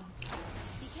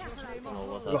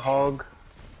 The hog.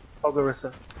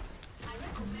 Hogarissa.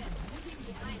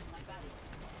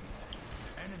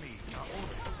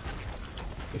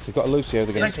 If they've got a Lucio,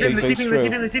 they're going to They're speed boost through. they're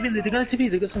gonna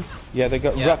TP, they got some. Yeah, they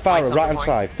got Yeah, Farah point, right hand point.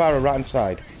 side. Farah right hand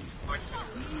side.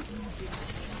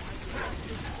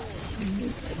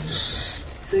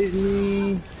 Save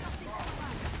me.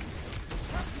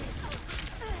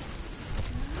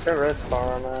 That red's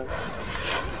far, man.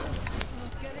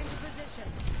 Get into position.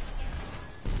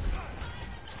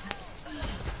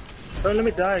 Don't let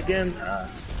me die again.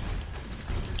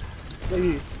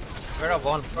 Maybe. We're up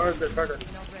one. Further.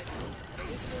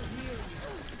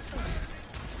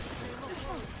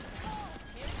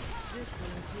 This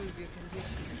will improve your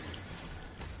condition.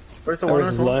 Where's the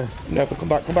Ours is one? low. No, come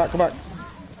back, come back, come back.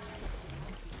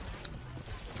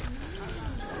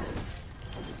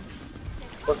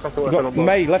 What's come to We've got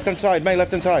May left hand side. May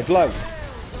left hand side. Low.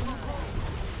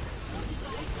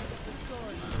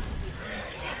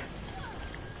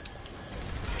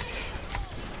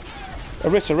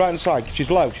 Arissa right hand side.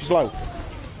 She's low. She's low.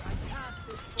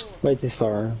 Wait this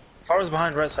far. Farah's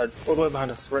behind right side. All the way behind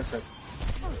us. Right side.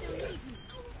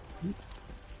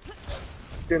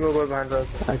 Doing all the way behind us.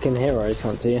 I can hear her, I just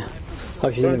can't see her.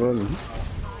 Oh, she's in the room.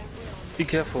 Be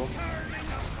careful.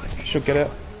 Should get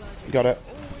it. Got it.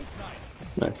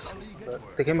 Nice.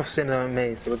 They came off Cinder and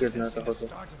May, so we're good now. The whole thing.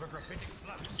 The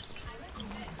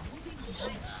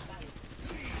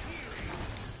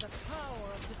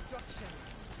power of destruction.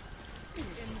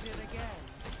 Injured again.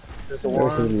 There's a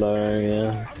Yours is one. low,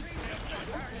 yeah.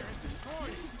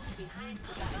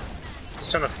 He's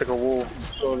trying to stick a wall.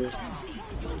 Surely.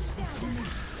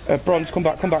 Bronze, come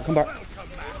back, come back, come back.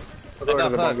 I'll go into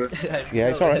the bunker. Yeah,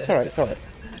 it's alright, it's alright, it's alright.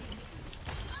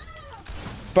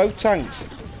 Both tanks.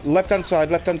 Left hand side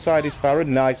is Farah.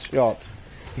 Nice shot.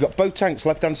 You got both tanks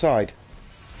left hand side.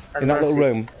 In that little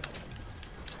room.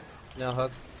 No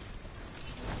hug.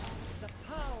 The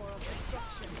power of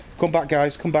destruction. Come back,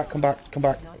 guys. Come back, come back, come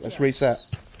back. Let's reset.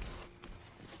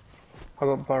 I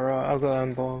got Barra, I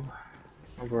got Bomb.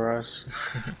 Or Barrage.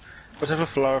 Whatever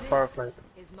flower, fire flank.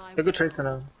 Is my They're good tracer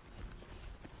now.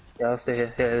 Yeah, I'll stay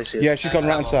here. Yeah, there she is. Yeah, she's gone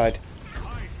right hand side.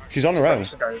 She's on her own.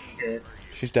 She died. Yeah.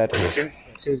 She's dead.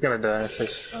 She was gonna die, so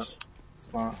she's not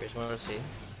smart. Where's Mercy?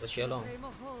 Was she alone? frame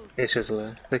of hold. Yeah, she was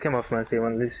alone. They came off Mercy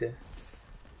one Lucia.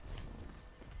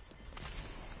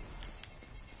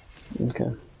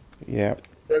 Okay. Yeah.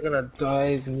 They're gonna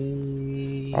dive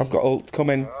me. I've got ult. Come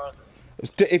in.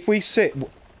 If we sit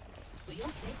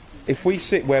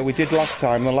where we did last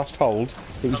time, the last hold,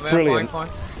 it was Come here, brilliant.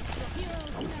 point.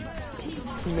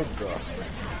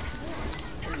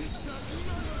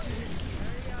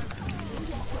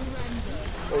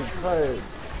 Okay.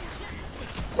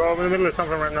 Bro, I'm in the middle of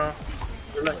something right now.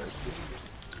 Relax.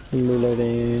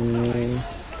 Reloading.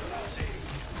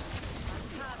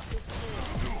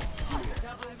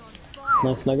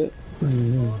 Nice nugget.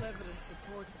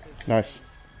 Nice.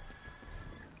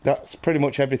 That's pretty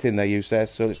much everything they use there,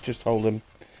 so let's just hold them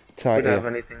We tight don't have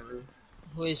here. anything. Really.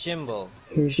 Who is Jimbo?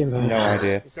 Who's your man? No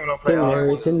idea. Someone play Don't worry,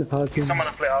 hard. it's in the party. Someone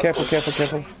play hard. Careful, careful,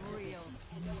 careful.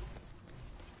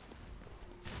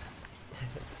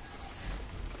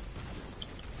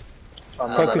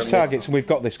 Focus targets, and we've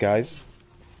got this, guys.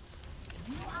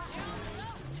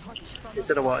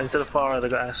 Instead of what? Instead of Farah, they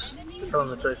got Ash. It's on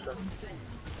the tracer.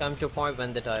 Come to point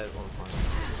when they die at one point.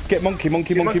 Get monkey,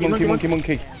 monkey, monkey, monkey, monkey,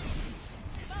 monkey.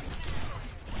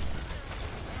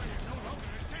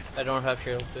 I don't have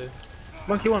shield too.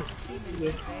 Monkey one.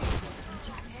 Yeah.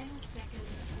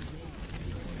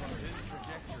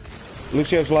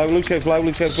 Lucio's low, Lucio's low,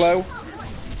 Lucio's low.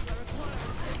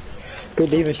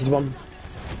 Good Diva, she's one.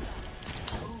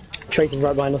 Tracy's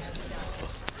right behind us.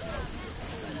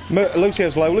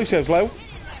 Lucio's low, Lucio's low.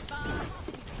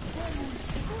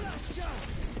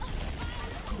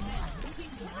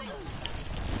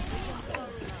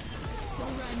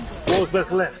 What was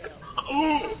best left?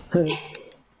 Oh.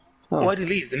 Why'd he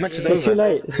leave? The match is It's over. too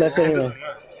late, it's left anyway.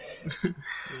 You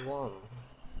won.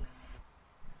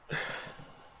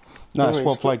 Nice,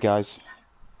 well played, guys.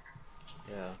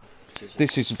 Yeah.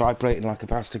 This is vibrating like a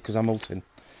bastard because I'm ulting.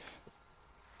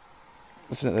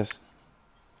 Listen to this.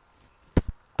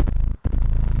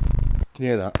 Can you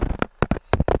hear that?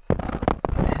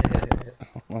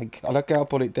 Oh my god, I can't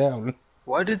put it down.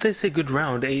 Why did they say good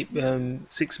round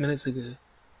 6 minutes ago?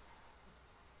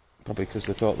 Probably because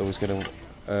they thought they was going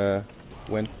to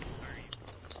win.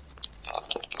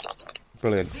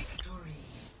 Brilliant.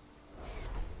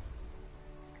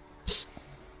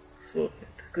 So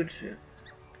good shit.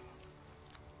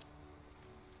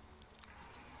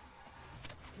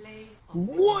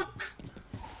 What?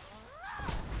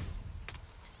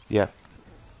 Yeah.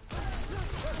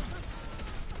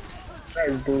 That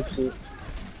is bullshit.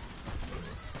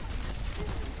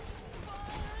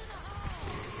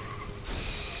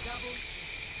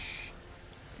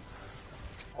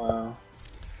 Wow.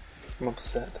 I'm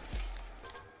upset.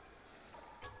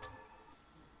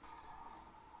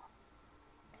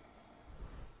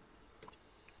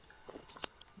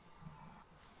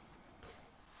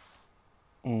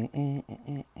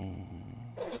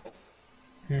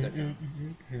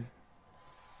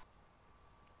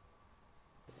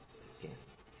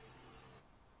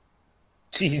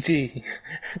 GG.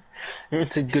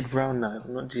 It's a good round now,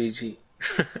 not GG.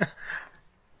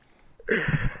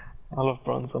 I love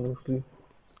bronze, honestly.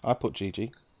 I put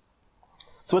GG.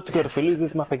 So what to go if we lose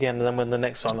this map again and then win the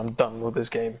next one, I'm done with this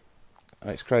game.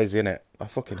 It's crazy, isn't it? I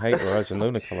fucking hate Horizon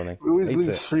Lunar Colony. We always Hate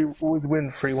lose it. always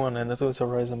win 3-1 and there's always a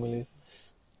Horizon we lose.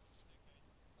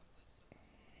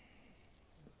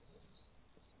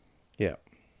 Yeah.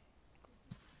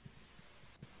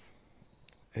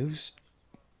 Who's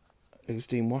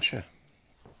Dean Washer?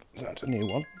 Is that a new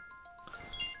one?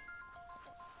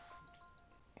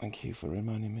 Thank you for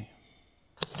reminding me.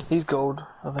 He's gold,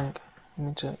 I think. Let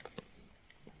me check.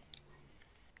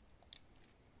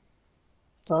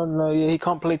 Oh no, yeah, he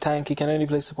can't play tank, he can only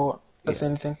play support. That's the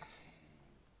only thing.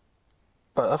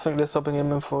 But I think they're subbing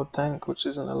him in for tank, which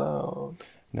isn't allowed.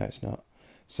 No, it's not.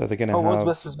 So they're gonna World's have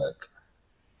Best is back.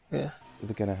 Yeah.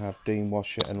 they're gonna have Dean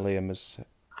Washer and Liam as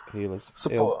healers.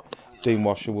 Support. Dean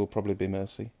Washer will probably be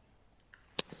Mercy.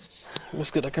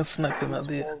 That's good, I can snipe him at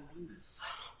the end.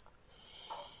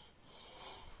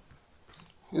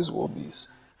 Who's Warbies?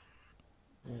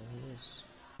 Yes.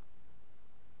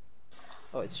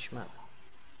 Oh, it's Schmap.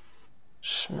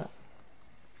 Schmap.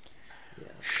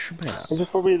 Schmap.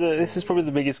 This is probably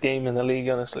the biggest game in the league,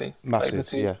 honestly. Massive, like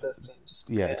the two yeah. best teams.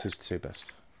 Yeah, it is the two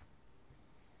best.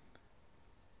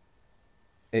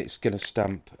 It's going to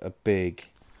stamp a big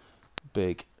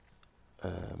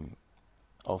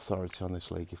authority on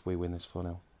this league if we win this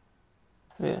 4-0.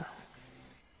 Yeah.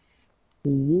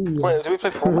 Wait, do we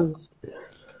play 4 maps?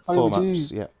 Oh, Four yeah, we maps,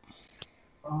 do. yeah.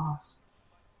 Oh.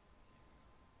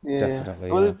 Yeah.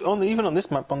 Definitely, Well, yeah. even on this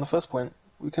map, on the first point,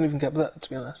 we couldn't even get that, to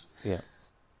be honest. Yeah.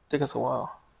 Took us a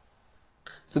while.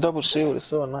 It's a double shield, it's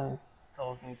so annoying.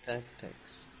 Talking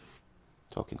tactics.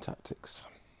 Talking tactics.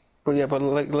 But yeah, but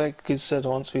like you said,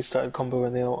 once we started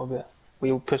comboing the ult a bit,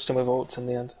 we pushed them with ults in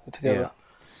the end, together. Yeah.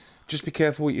 Just be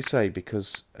careful what you say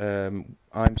because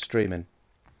I'm streaming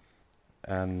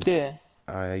and Yeah.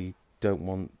 I don't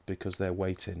want, because they're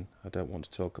waiting, I don't want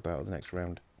to talk about the next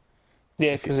round.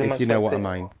 Yeah, because if you know what I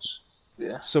mean.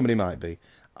 Yeah. Somebody might be.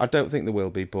 I don't think there will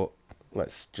be, but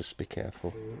let's just be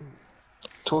careful.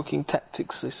 Talking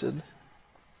tactics, they said.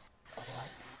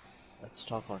 Let's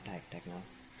talk about tactic now.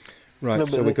 Right, No,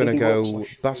 so but we're going to he go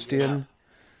works. Bastion,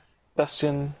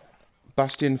 Bastion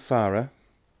Farah.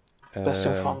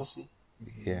 Pharmacy.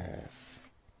 Yes.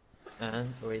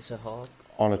 And Razorhawk.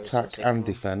 On Razor attack Sigma. and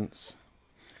defense.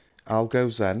 I'll go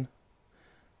Zen.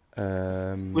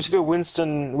 We should go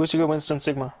Winston. We should go Winston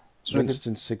Sigma. It's really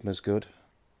Winston Sigma's good.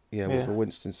 Yeah, we'll Yeah. go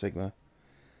Winston Sigma.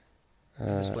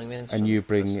 Spling Winston, And you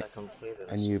because bring I completed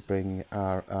and this. you bring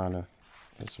Arna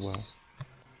as well.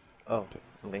 Oh,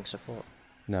 I'm being support.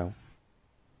 No.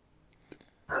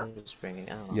 I'm just bringing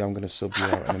out. Yeah, I'm going to sub you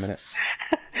out in a minute.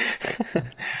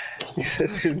 He's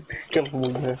such a gullible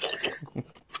man.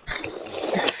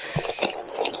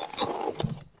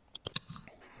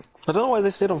 I don't know why they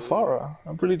stayed on Farah.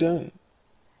 I really don't.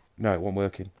 No, it wasn't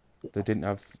working. They didn't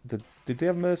have did they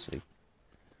have Mercy?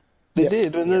 They Yep.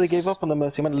 did, but then they gave Yes. up on the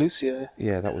Mercy. Went Lucio,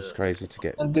 Yeah, that was crazy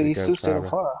to and to he go still stayed on Farah.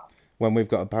 Farah. When we've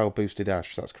got a power boosted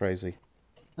Ash, that's crazy.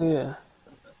 Yeah.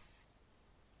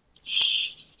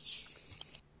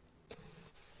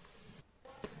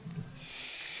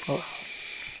 Oh.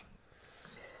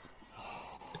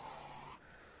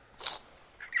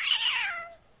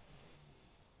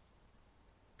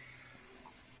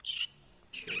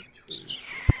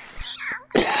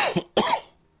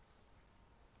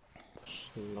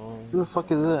 Who the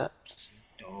fuck is that?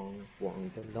 Don't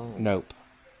want alone. Nope.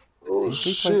 Oh Who's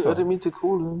he play shit! I for? didn't mean to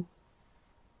call him.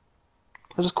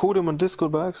 I just called him on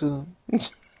Discord by accident.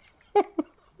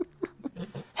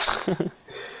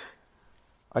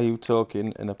 Are you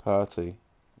talking in a party?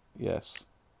 Yes.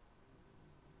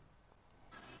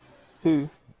 Who?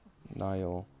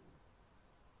 Niall.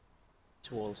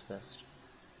 It's world's best.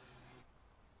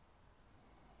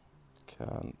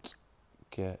 Can't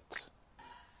get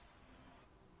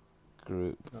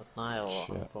group Not Nile,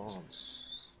 chat.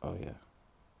 Bronze. Oh yeah.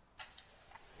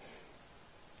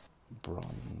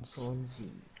 Bronze.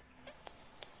 Bronzy.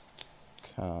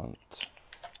 Can't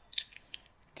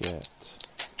get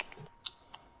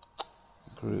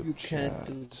group You chat. can't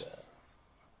do that.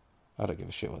 I don't give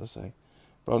a shit what they say.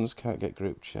 Bronze can't get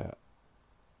group chat.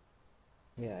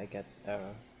 Yeah, I get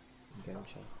error in game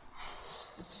chat.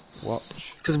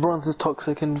 Watch Because Bronze is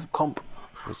toxic in comp.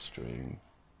 the stream.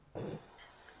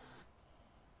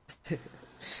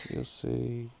 You'll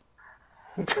see.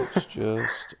 It's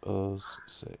just us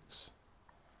 6.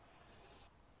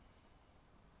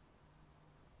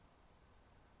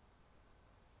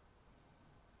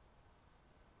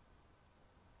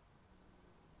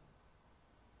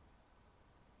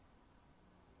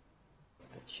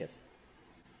 Good shit.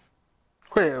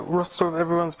 Wait, roster of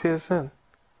everyone's PSN.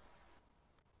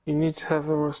 You need to have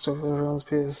a roster of everyone's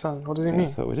PSN. What does he Yeah, I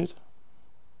mean? thought we did.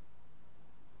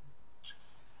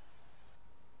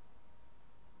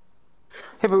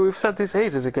 Yeah, but we've said this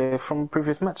ages ago from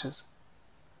previous matches.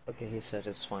 Okay, he said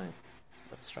it's fine.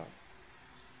 Let's start.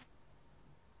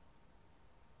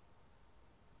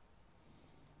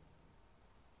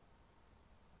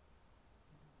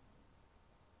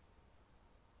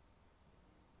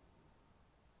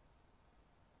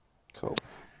 Cool.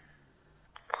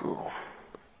 Cool.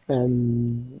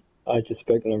 I just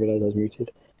spoke and I realised I was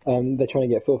muted. They're trying to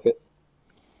get a forfeit.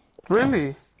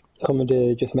 Really?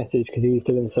 Commander just messaged because he's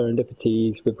still in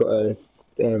Serendipity. We've got a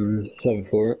server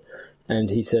for it, and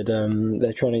he said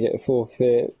they're trying to get a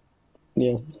forfeit.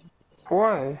 Yeah,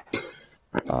 Why?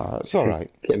 It's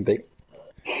alright. getting big.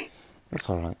 That's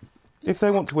alright. If they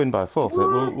want to win by forfeit,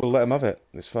 we'll let them have it.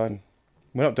 It's fine.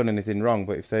 We're not done anything wrong,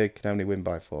 but if they can only win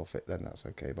by forfeit, then that's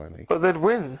okay by me. But they'd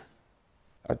win.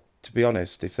 To be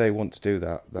honest, if they want to do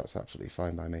that, that's absolutely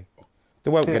fine by me.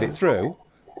 They won't get Yeah. it through,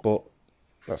 but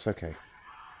that's okay.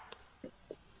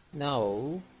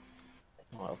 No.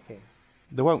 Oh, okay.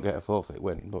 They won't get a forfeit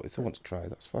win, but if they want to try,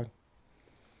 that's fine.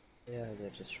 Yeah, they're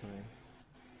just trying.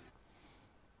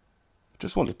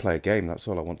 Just want to play a game, that's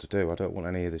all I want to do. I don't want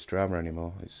any of this drama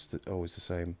anymore. It's always the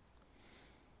same.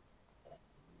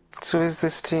 So is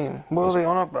this team? What are they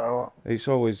on about? It's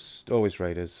always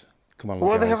Raiders. Come on,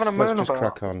 What are they guys. having a Let's moan just about?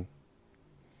 crack on.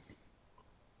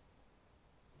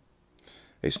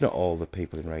 It's not all the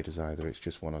people in Raiders either, it's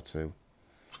just 1 or 2.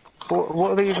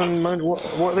 What are they even moaning? What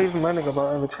are they even moaning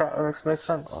about in the chat? It makes no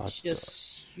sense. It's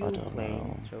just you I don't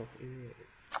playing, know. so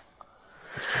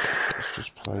Let's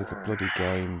just play the bloody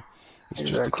game. It's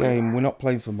just a Exactly. game. We're not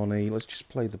playing for money. Let's just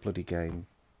play the bloody game.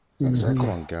 Come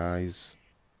on, guys.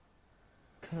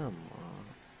 come on.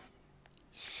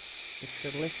 If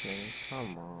you're listening,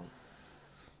 come on.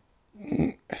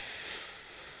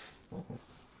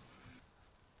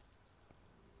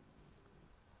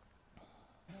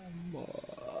 Come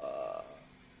on.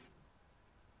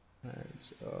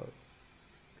 Hands are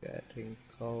getting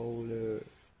colder.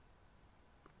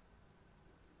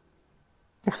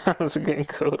 It's getting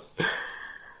cold.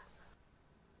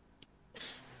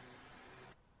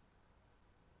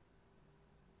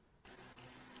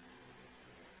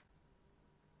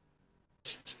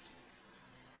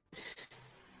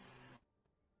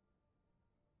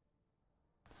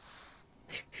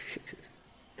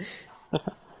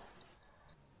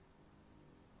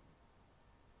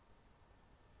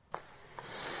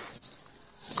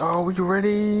 Are we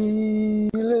ready?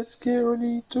 Let's get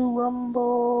ready to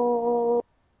rumble.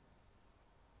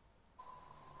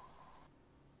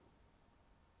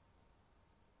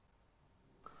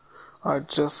 I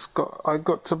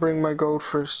got to bring my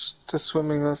goldfish to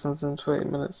swimming lessons in 20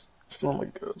 minutes. Oh my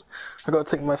god. I gotta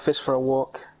take my fish for a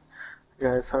walk.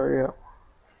 Guys, hurry up.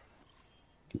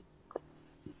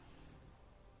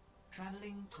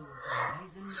 Traveling to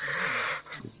Horizon.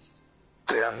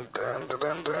 Dun dun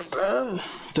dun dun dun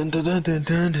dun dun dun dun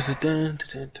dun dun dun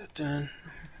dun dun dun.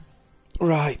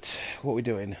 Right, what are we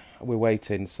doing? We're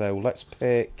waiting, so let's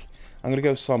pick... I'm going to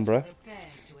go Sombra. Prepare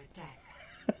to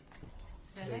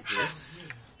attack. Yes.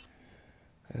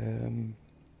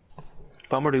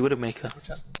 Bombardy Widowmaker.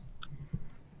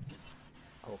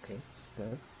 Okay.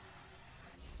 Good.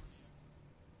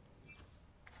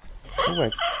 Oh,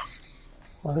 wait.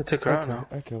 Oh, they took her out now.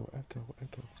 Echo.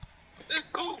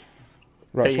 Go!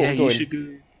 Right, Hey, so what hey, we're you doing...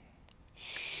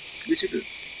 should go.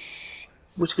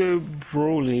 We should go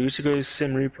Broly. We should go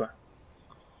Sim Reaper.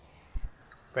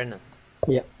 Brendan.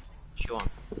 Yeah. Sean.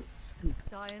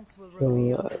 Science will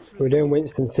reveal the truth. We're doing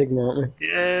Winston Sigma, aren't we?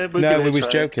 Yeah, but No, give it we a was try.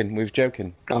 joking. We was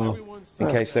joking. Oh. In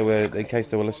case they were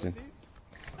listening.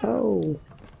 Oh.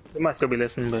 They might still be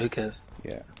listening, but who cares?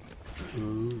 Yeah.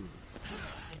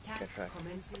 Attack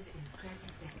commences in 30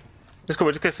 seconds. Let's go.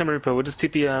 We'll just go Sim Reaper. We'll just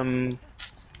TP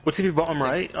we'll TP bottom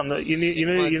right on the. You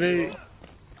know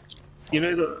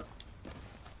the.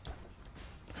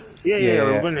 Yeah.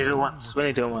 We're gonna do it once. We're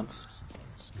gonna do it once.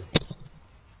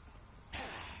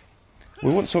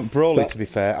 We want something brawly, to be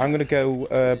fair. I'm going to go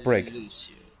Brig.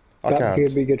 I That could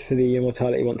can't. be good for the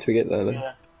immortality once we get there, then.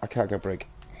 Yeah. I can't go Brig.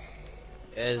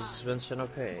 Is Winston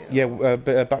okay? Yeah,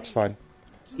 back's fine.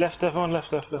 Left, everyone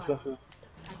left. Left.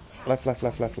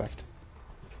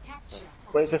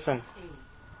 Wait for Sim.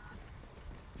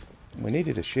 We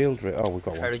needed a shield. Oh, we've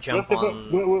got Try to one. jump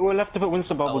on. We'll have to put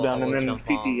Winston Bubble down and then jump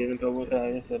TP on. and then bubble.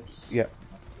 Yes, Yeah.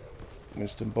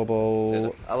 Winston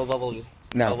Bubble. I will bubble you.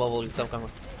 I Now. will bubble you. Some camera.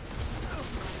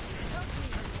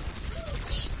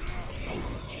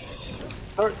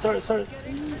 Sorry.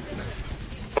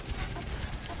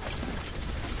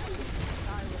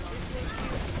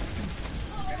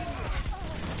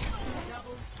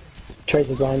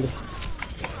 Tracer's behind us.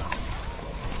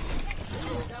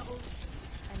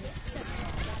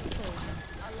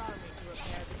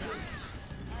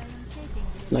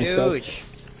 Nice guys.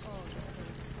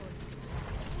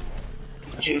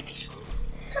 Huge. Juked.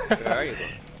 Where are you?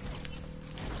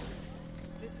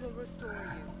 This will restore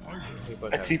you.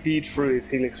 I TP'd through its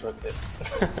Helix rocket.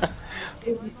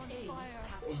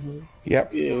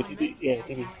 Yep. Yeah, what TP? Yeah,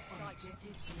 TP.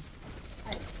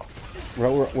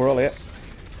 We're all here.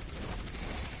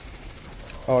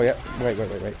 Oh, yeah. Wait.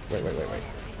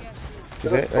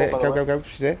 She's here. Hey, go.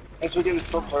 She's here. Thanks for getting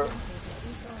stopped her.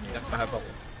 Yep, I have bubble.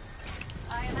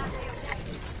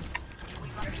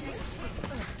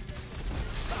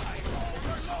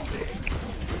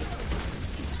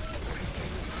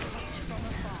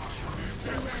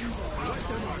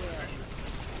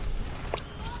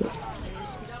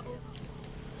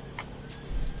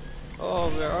 Oh,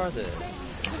 where are they?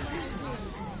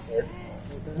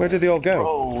 Where did they all go?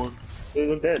 Oh, they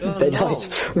were dead. They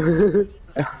died.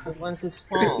 Went to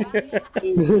spawn.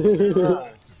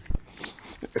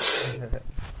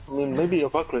 I mean, maybe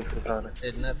Apocalypse is on it.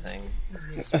 Did nothing.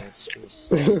 Just went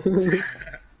space.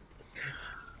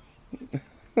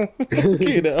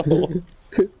 You know.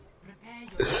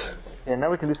 Yeah, now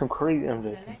we can do some crazy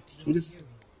MJ. We just...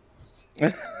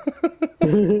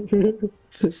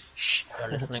 Shh,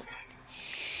 they're listening.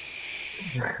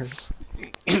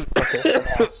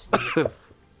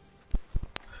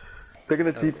 They're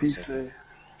gonna TP, so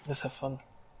let's have fun.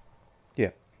 Yeah.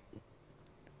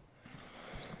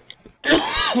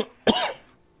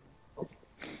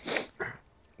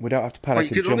 We don't have to Well,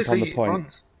 panic you and could jump on the honestly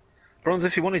point. Bronze,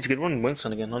 if you wanted, you could run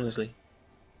Winston again, honestly.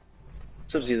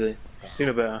 It's up to you, though. You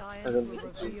know better. Science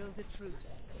will reveal the truth.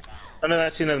 I know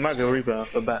actually no, they might go Reaper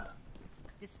off the bat.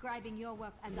 Describing your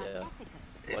work as Yeah. unethical.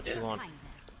 What you want?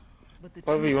 But the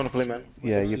Whatever you truth want to play, man. is what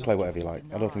Yeah, you you play choose whatever you to like.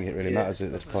 I don't think it really deny. matters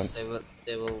at this point.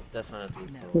 They will definitely.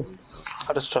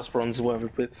 I just trust Bronze whatever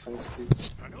bits, honestly.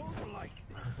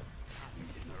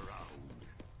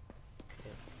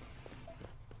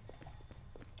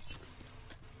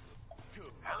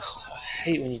 I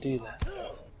hate when you do that.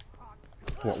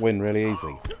 What, win really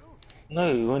easy?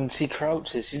 No, when she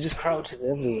crouches, she just crouches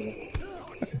everywhere.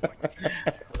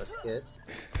 That's good.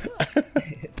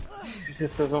 She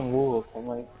just doesn't walk. I'm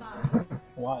like,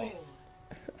 why?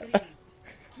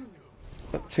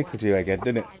 That tickled you again,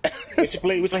 didn't it? We should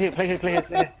play here, play here. Play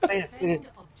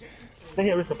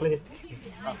here, Arissa, play here.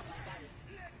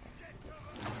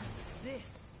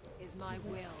 This is my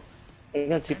will. We're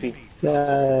gonna TP.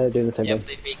 Doing the same Yep,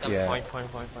 thing. they come Yeah. point.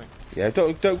 Yeah,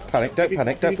 don't panic,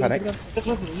 don't panic. This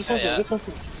one's Yeah. this one's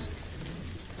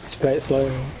Just play it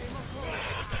slow.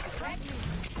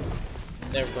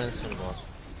 Their Winston was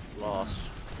lost.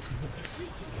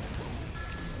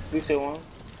 You see one?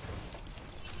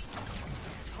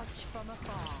 Touch from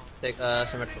afar. Take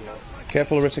symmetrical low.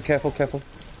 Careful, Arissa, careful, careful.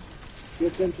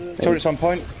 Yes, enter. Turret's on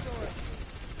point.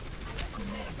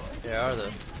 They are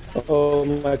though. Oh,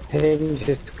 my ping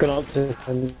just gone up to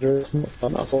 100. Oh,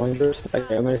 not 400.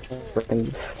 Okay, I'm gonna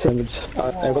freaking 200.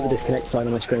 I've got the disconnect sign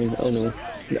on my screen. Oh no.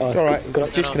 It's alright, Got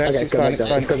up. disconnect, Okay, it's fine, it's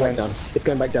fine, It's going back it's fine. down. It's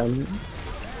going back down.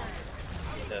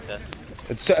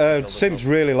 Okay. It's, Sim's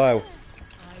really low.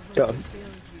 Got him.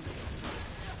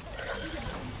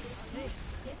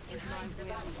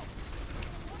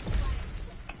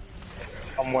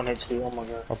 I'm 1 HP, oh my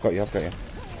god. I've got you, I've got you.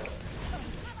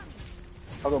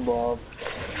 I got Bob.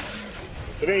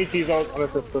 We don't need to use all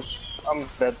unless it's push. I'm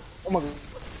dead. Oh my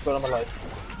god, I'm alive.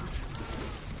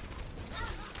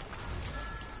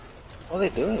 What are they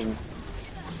doing?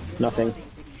 Nothing.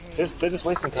 They're just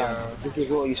wasting time. This is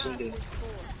what you should do.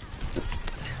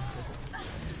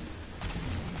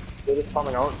 They're just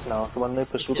spamming ults now, so when they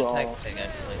push It's with a the tag ult. thing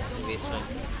actually. We swing.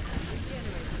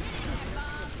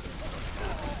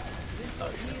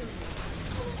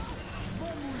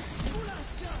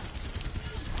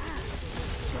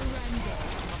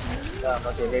 Yeah,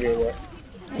 okay, maybe it worked.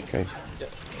 Okay.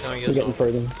 No, We're use getting all.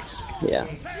 frozen. Yeah.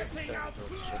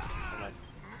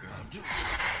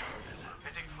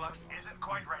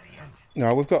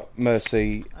 No, we've got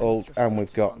Mercy, Ult, and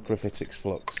we've got Graphitics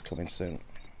Flux coming soon.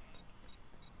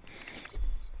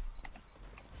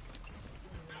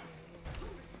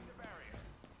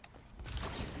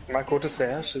 My quarter stay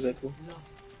Ash, is that cool?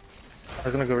 I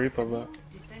was gonna go Reaper, but...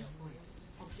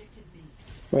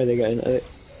 Where are they going?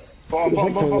 Bomb,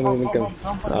 bomb, bomb, bomb, bomb, Go. bomb,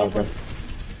 bomb, bomb, Oh, bomb. okay.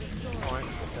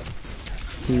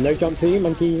 No jump for you,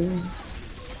 monkey.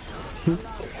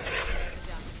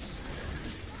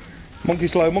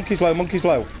 Monkey's low, monkey's low, monkey's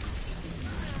low.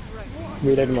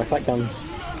 Reloading my flat gun.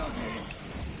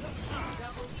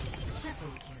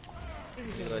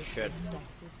 Good shit.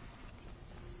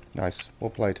 Nice, well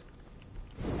played.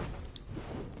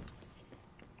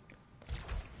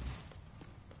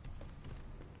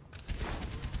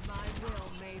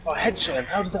 Oh, headshot him,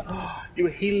 how does that... Oh, you were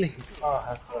healing. Oh,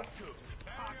 that's good.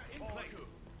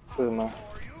 Doesn't matter.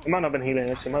 It might not have been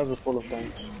healing, actually, it might have been full of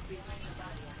damage.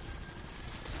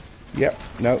 Yep,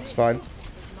 no, it's fine.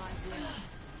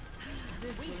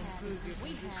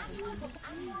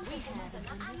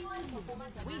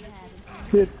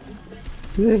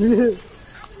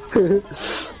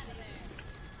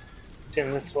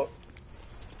 Tim, this what?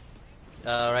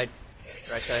 Right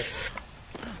side.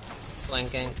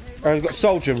 Flanking. We've got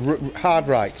Soldier, hard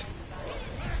right.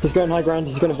 He's going high ground,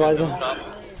 he's going to visor. Top.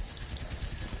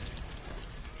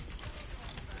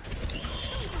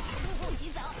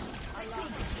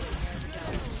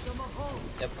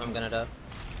 Yep, I'm gonna die.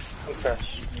 I'm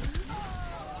fresh.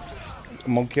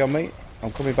 Monkey on me.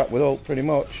 I'm coming back with Ult, pretty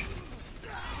much.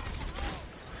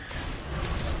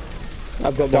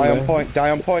 I've got Die one on point, die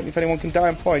on point, if anyone can die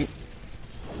on point.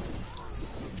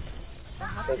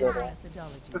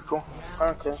 That's cool.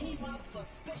 Okay.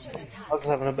 I was just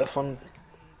having a bit of fun.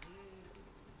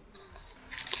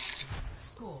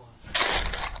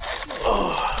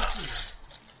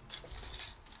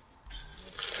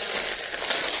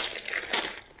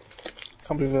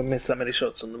 Can't believe I missed that many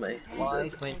shots on the mate. Why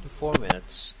 24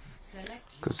 minutes?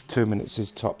 Because 2 minutes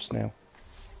is tops now.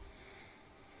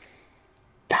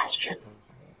 Bastion.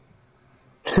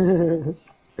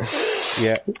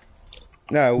 Yeah.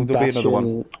 No, there'll be another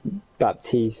one.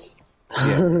 Baptiste.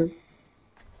 Yeah.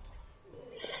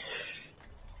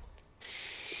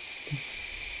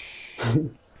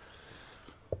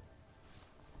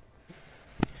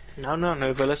 No,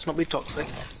 Nova, let's not be toxic.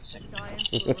 Let's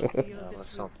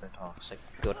not be toxic.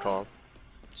 Good talk.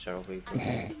 So we.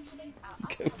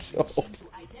 Good job.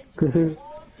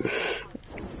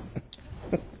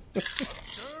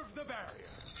 Serve the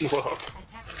barrier. Whoa.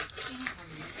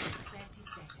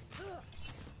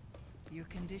 Your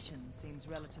condition seems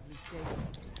relatively stable.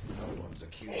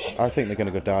 I think they're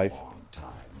going to go dive.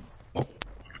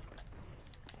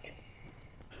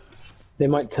 They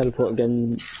might teleport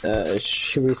again.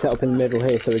 Should we set up in the middle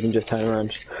here so we can just turn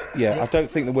around? Yeah, I don't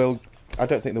think they will. I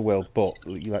don't think they will, but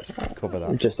let's cover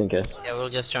that. Just in case. Yeah, we'll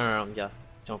just turn around. Yeah,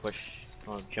 don't push.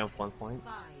 Jump 1 point.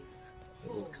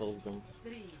 It will kill them.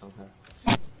 From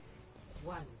her.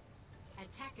 1.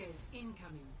 Attackers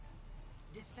incoming.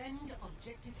 Defend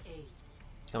objective A.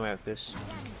 Come here, Chris.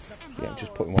 Yeah,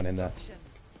 just putting one in there.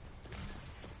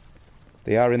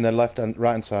 They are in the left and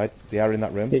right hand side. They are in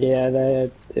that room. Yeah,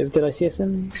 did I see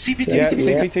them? CPT, Yeah,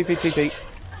 CPT. TP.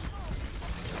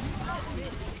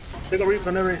 They got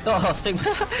Reaper, no Reaper. Oh, stick.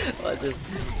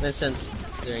 Listen,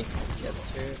 Didn't get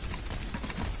through.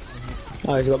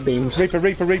 Oh, he's got beams. Reaper,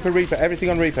 Reaper, Reaper, Reaper. Everything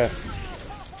on Reaper.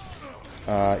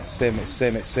 It's Sim, it's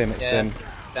Sim, it's Sim, it's Sim.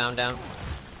 Down, down.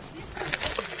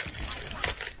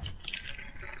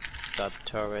 Got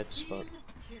turrets, but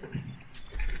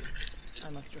I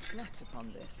must reflect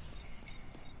upon this.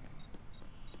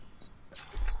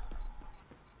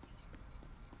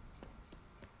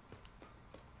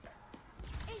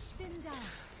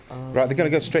 Right, they're going to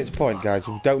go straight to point, guys.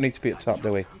 We don't need to be at top,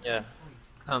 do we? yeah.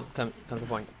 Come to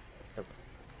point. Yep.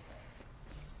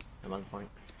 I'm on point.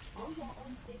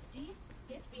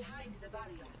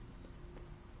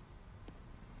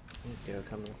 They're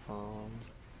coming from.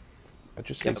 I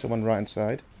just see someone right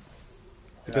inside.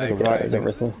 They're going to go right, I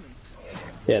think.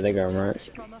 Yeah, they're going right.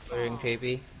 We're in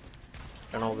KB.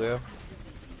 Turn over.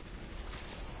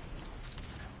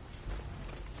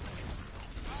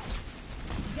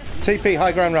 TP,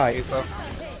 high ground right. Reaper.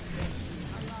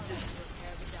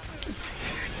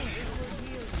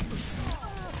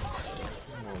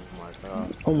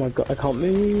 Oh my god, I can't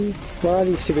move. Where are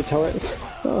these stupid turrets?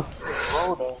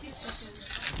 Oh.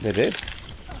 They did.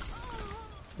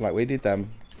 Like we did them.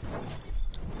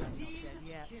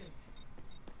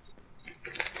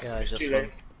 Yeah, I just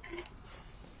won.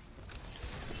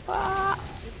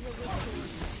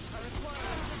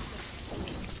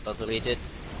 Got deleted.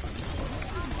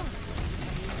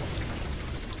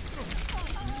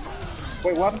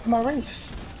 Wait, what happened to my race?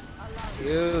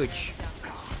 Huge.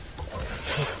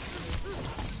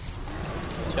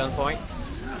 Stone point.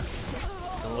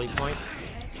 Only point.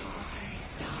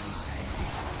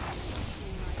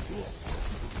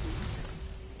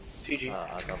 GG.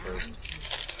 I got burned.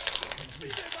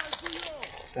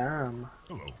 Damn.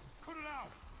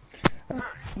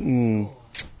 Hmm.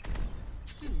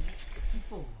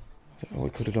 What we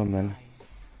could have done then.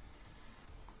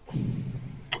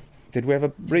 Did we have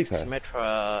a Reaper?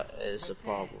 Symmetra is a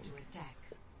problem.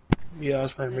 Yeah, I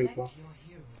was playing Reaper.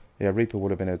 Yeah, Reaper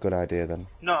would have been a good idea then.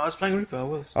 No, I was playing Reaper, I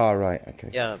was. Oh, right, okay.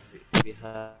 Yeah, we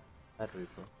had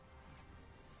Reaper.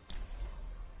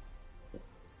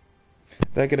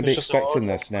 They're going to be It's just a expecting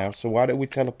hard this now, so why don't we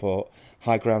teleport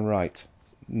high ground right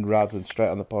rather than straight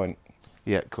on the point?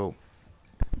 Yeah, cool.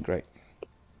 Great.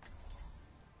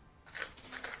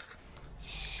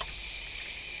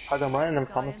 I got mine and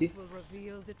pharmacy. Science will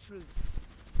reveal the truth.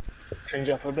 Change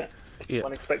up a bit. Yeah.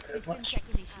 Unexpected as much.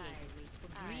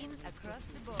 Green across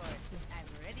the board. I'm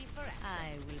ready for action.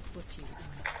 I will put you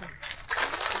in place.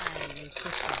 I will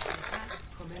put you in place.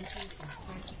 Commences in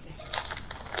 30 seconds.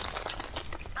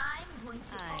 I'm going to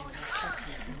I own will all put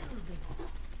you in movements.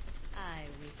 I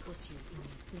will put you in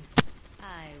place.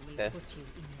 I will Okay. put you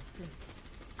in place.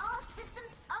 All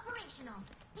systems operational.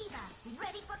 Diva,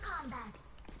 ready for combat.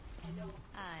 I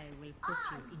will put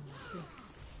you in place.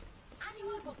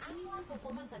 Annual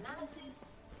performance analysis.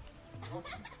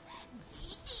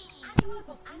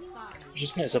 GG.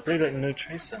 Just noticed, I played like no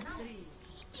tracer.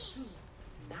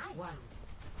 1.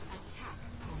 Attack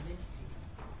commencing.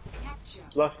 Capture.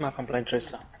 Last map I'm playing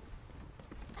tracer.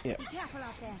 Be careful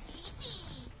out there. GG.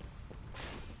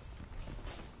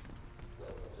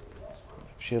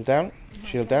 Shield down.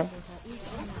 Shield down.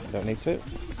 Don't need to.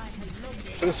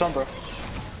 Look at Sombra.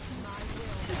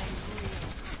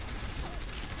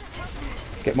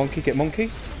 Get monkey, get monkey.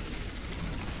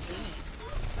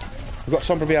 We've got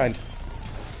Sombra behind.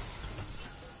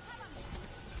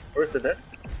 Where's the dead?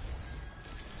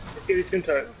 Let's get these twin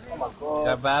turrets. Oh my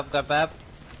god. Got Bab.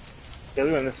 Yeah,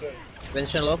 we went this way.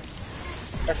 Vincent low.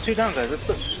 That's 2 down, guys. Let's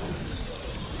push.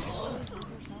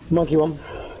 Monkey one.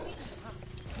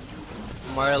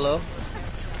 Mario low.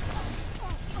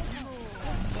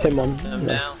 Same one. I'm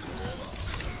Nice. down.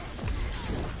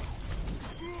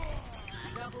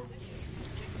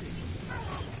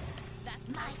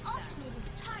 My ultimate is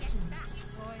charging.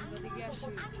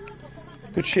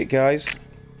 Good shit, guys.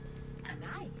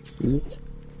 Wait,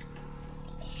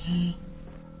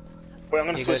 I'm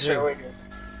gonna You switch guys straight are- away, guys.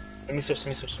 Let me switch.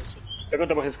 I got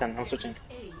double hit scan, I'm switching.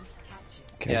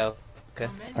 Okay. Yeah. Okay.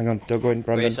 Hang on, don't go in,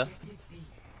 Brandon. Razor.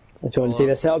 That's what I want to see.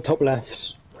 They're set up top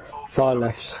left, far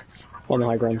left, on the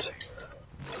high ground.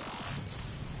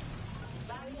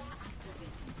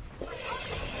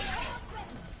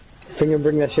 If I can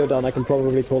bring their shield down, I can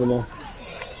probably pull them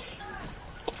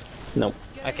off. No.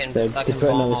 I can They're I can putting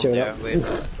bomb another up shield there. up. Wait.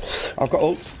 I've got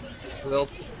ult. We'll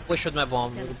push with my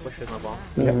bomb. We'll push with my bomb.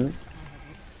 Mhm.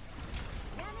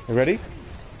 You ready?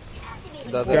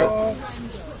 Go. Go.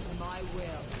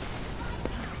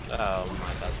 Oh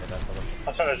my god.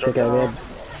 I'm trying to drop Okay,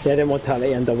 they had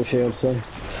immortality and double shield, so.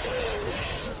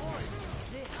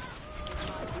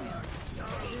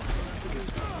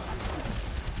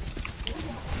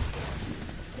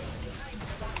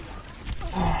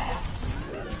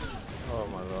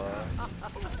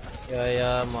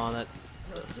 Yeah, I'm on it.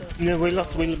 Yeah, we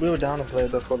lost. We were down a player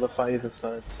before the fight either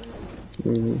side. So.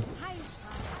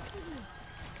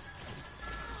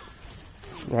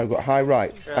 Right, we've got high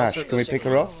right. Sure, Ash, also can we the pick her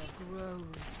Sigma. off?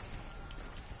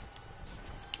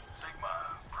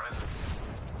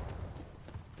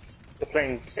 They're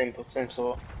playing same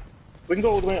sort. We can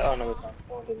go all the way. Oh no, we can't. I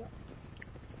won't do that.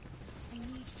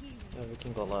 Yeah, we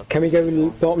can go left. Can we go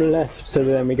bottom left so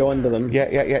then we go under them?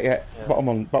 Yeah.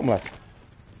 Bottom left.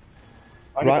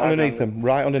 I Right need to underneath hide them.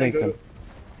 Right underneath them.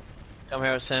 Come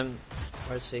here, Sam.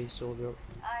 Where's he, soldier?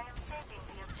 I am taking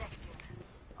the objective.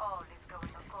 All is going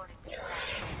according to plan.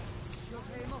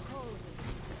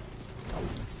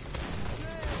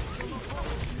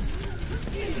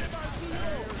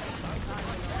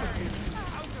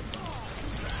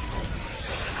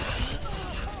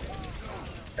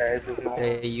 This is not.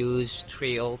 They use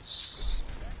 3 ults.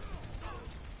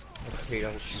 3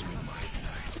 ults.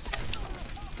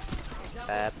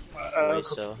 Bad.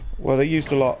 So. Well, they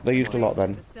used a lot. They used a lot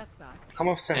then. Come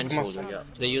off, Sam. And Come off, soldier, Sam. yeah.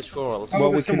 They use 4 ults.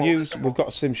 Well, we can use. We've got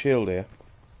a sim shield here.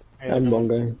 And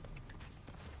Bongo.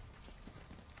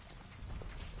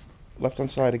 Left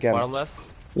hand side again. Bottom left.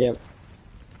 Yep.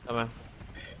 Come on.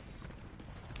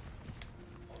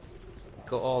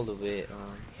 Go all the way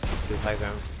to high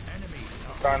ground.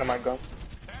 Dynamite gun.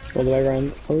 All the way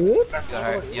around. Oh, whoop. Go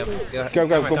hard. Yep.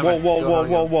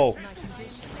 Go. Wall.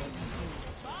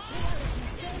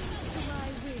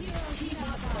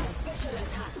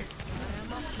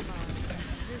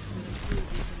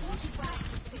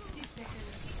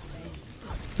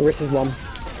 The wrist is one.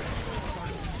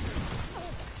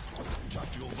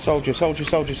 Soldier's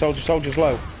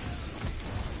low.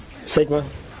 Sigma.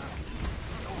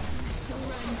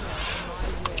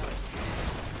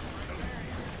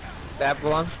 That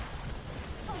one.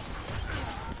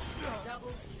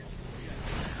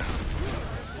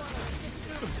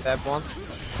 That one.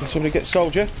 Can somebody get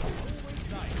soldier?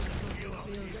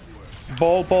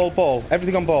 Ball.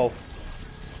 Everything on ball.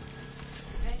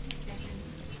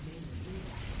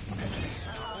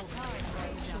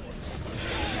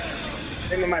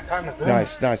 My time is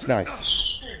Nice.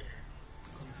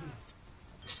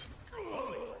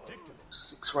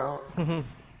 6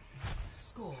 rounds.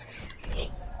 Score.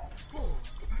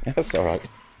 That's alright.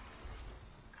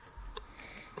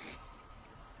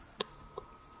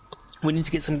 We need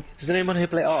to get some. Does anyone here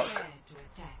play Ark?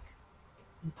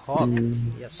 Hawk.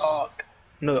 Yes. Ark.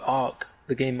 No, Ark.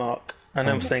 The game Ark. I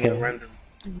know I'm saying it random.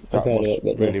 That Okay, was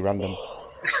but really random.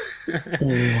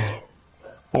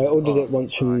 I ordered it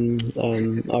once from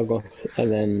Hourglass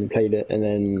and then played it and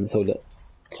then sold it.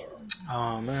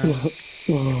 Oh man.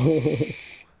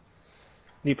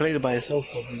 You played it by yourself,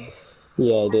 probably.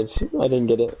 Yeah, I did. I didn't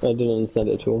get it. I didn't understand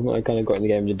it at all. I kind of got in the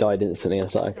game and just died instantly. I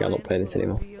was like, okay, I'm not playing this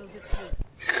anymore.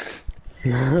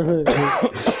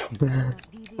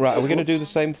 Right, are we going to do the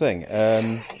same thing?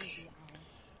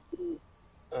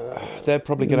 They're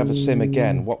probably going to have a sim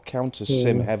again. What counters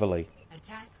sim heavily?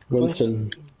 Attack.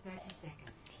 Winston. 30 seconds.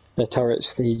 The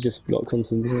turrets, he just blocks on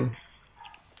some, doesn't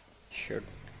Sure.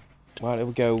 Right, here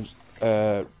we go.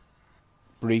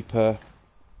 Reaper,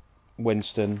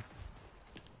 Winston,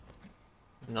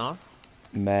 No.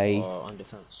 May. Or on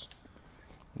defense.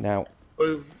 Now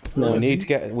No. we need to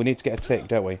get a tick,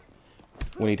 don't we?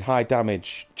 We need high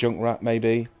damage, Junkrat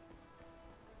maybe.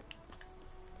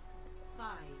 5,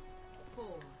 4,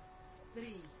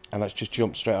 3, And let's just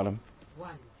jump straight on him. 1.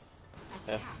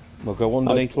 Yeah. We'll go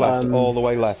underneath left, all the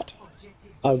way left.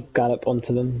 Objective. I'll gallop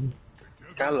onto them.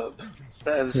 Gallop.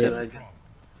 Better than say that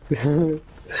again.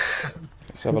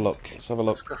 Let's have a look.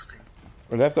 Disgusting.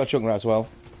 Well, they've got Junkrat as well.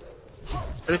 Are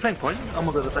they playing point? Oh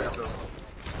my god, they're playing point.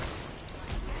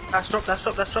 That's dropped.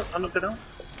 I'm not good now.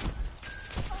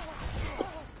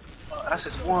 Oh, that's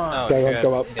just one. Oh, Go up, shit.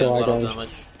 go up, Get go a lot high of ground.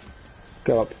 damage.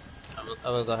 Go up. I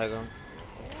will go high ground.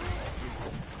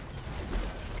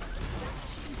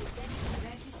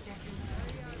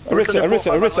 Arissa.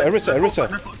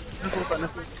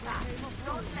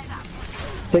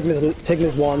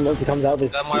 Sigma's one once he comes out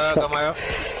with Go Mario.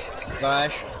 Go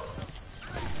Ash.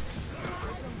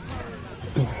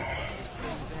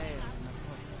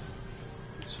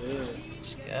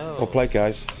 Let's go. Well played,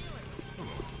 guys.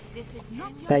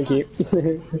 Thank you.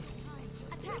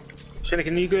 Shelly,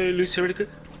 can you go Lucy really quick?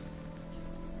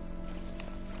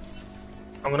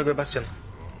 I'm gonna go Bastion.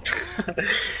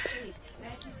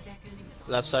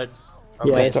 Left side.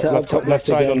 Yeah, Right. it's Left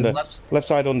side again. under. Left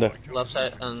side under. Left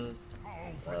side and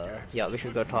yeah, we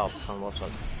should go top from left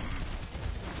side.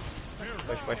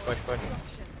 Push.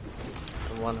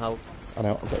 And one help. I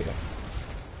know, I've got you.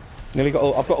 Nearly got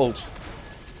ult. I've got ult.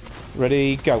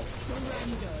 Ready, go.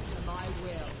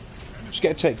 Just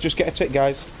get a tick. Just get a tick,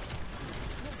 guys.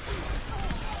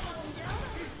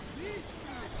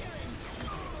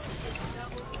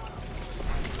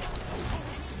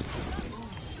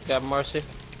 Got Mercy.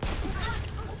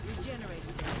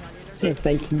 Yeah,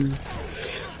 thank you.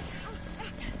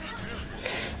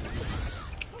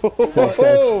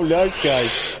 Oh, nice,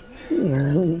 guys.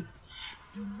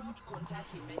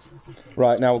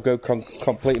 Right, now we'll go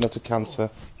complete and utter cancer.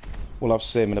 We'll have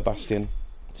Sim and a Bastion.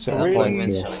 Sit on I'm that playing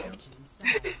point. Winston again.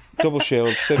 Double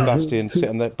shield, Sim Bastion, sit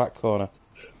on the back corner.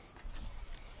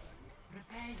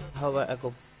 How about I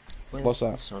go What's that?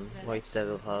 Winston? What if they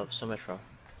will have Symmetra?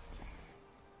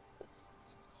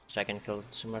 So I can kill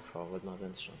Symmetra with my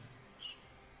Winston.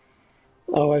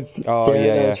 Oh, Oh, yeah,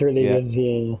 yeah, that's really yeah.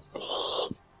 good.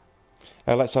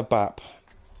 Yeah. Let's have BAP.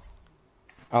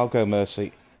 I'll go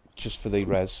Mercy, just for the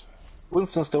res.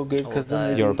 Winston's still good because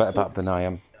then You're a better BAP than I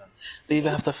am. they either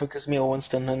have to focus me or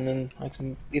Winston, and then I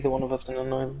can either one of us can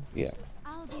annoy them. Yeah.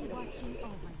 I'll be watching over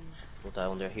you. We'll die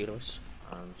on their healers.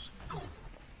 And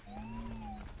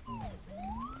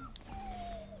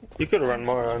You could have run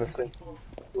more, honestly.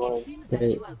 Like, Yeah,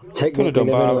 technically, Could have done,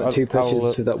 they've but only got 2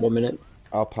 pushes to that 1 minute.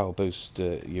 I'll power boost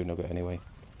you Nugget anyway.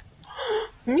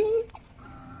 Yeah,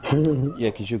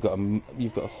 because you've got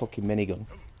a fucking minigun.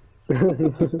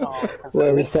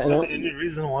 Where are we setting up? the only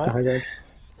reason why. Oh,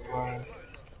 God.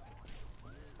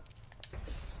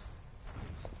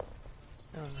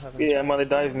 Yeah, well, they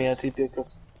dive me at TP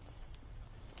across.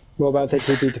 What about take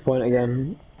TP to point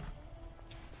again?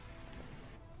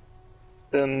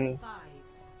 Then,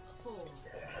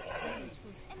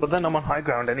 but then I'm on high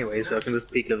ground anyway, so I can just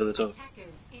peek over the top.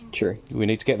 True. We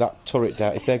need to get that turret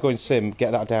down. If they're going Sim,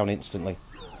 get that down instantly.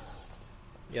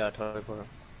 yeah, totally.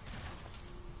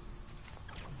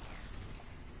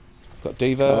 Got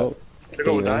Diva. Oh, They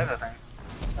go Diva. dive, I think.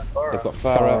 They've got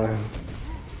Farah.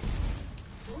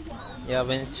 Yeah,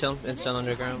 Winston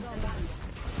underground.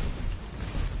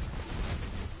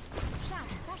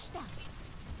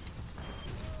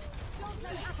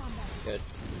 Good.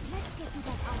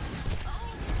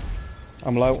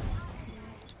 I'm low.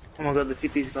 Oh my god, the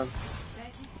TP's gone.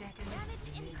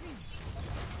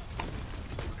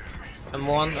 I'm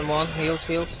one, heals.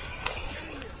 Good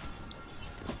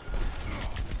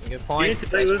You point. need to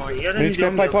play Nice with point. me. We need to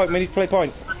go play point. We need to play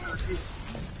point.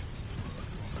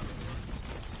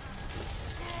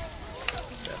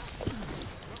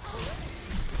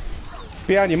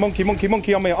 Behind you, monkey, on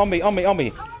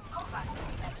me.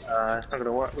 It's not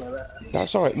gonna work like that.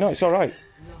 That's alright. No, it's alright.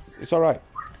 It's alright.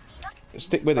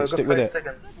 Stick with it, stick with it.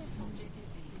 Seconds.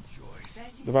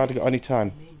 They've hardly got any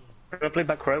time. I'm gonna play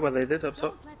back right where they did up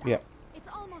top. Yeah. It's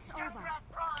almost over.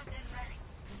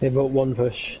 They've got 1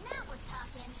 push.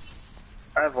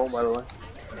 I have ult, by the way.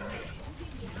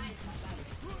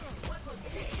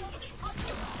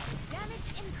 Damage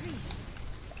increase.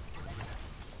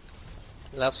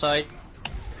 Left side.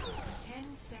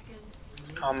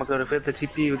 Oh my god, if we had the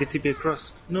TP, we could TP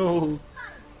across. No!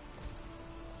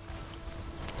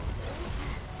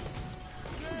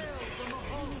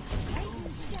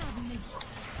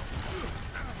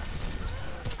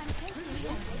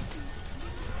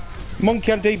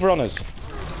 Monkey and Diva on us.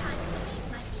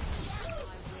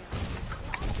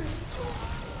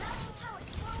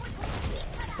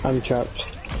 I'm trapped.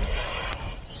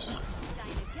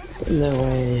 No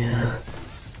way.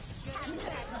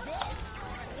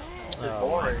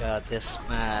 Oh my god, this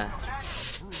map.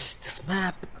 This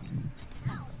map.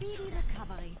 Speedy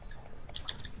recovery.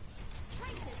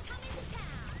 Traces coming to town.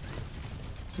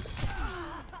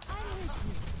 I'm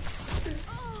with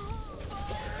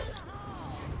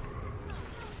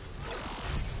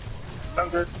you. I'm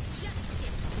good.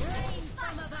 Rain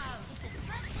from above.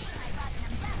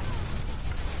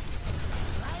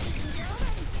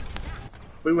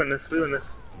 We win this, we win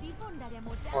this.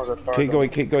 Oh, that's far Keep going.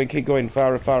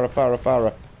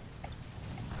 Farah.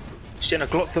 Shit, I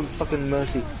glocked the fucking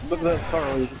Mercy. Look at that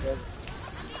Farah.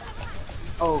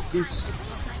 Oh, Goose.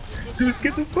 Goose,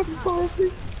 get the fucking Farah,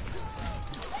 please.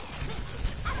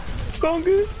 Go on,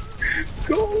 Goose.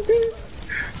 Go on, Goose.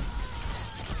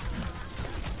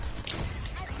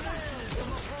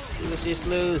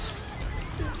 Lose.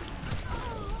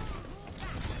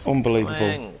 Unbelievable.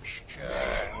 Bang.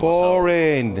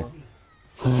 Boring.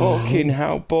 Fucking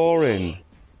how boring.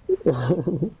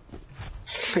 6-6.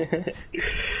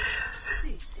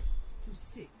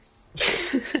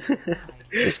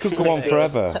 This could go on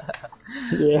forever.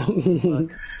 Yeah.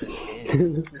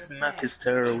 This map is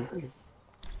terrible.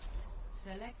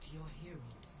 Select your hero.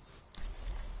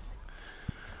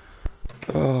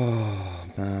 Oh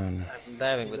man. I'm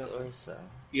diving with Ursa.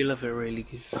 You love it really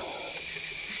good.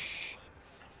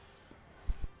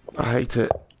 I hate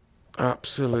it.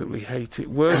 Absolutely hate it.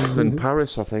 Worse than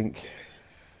Paris, I think.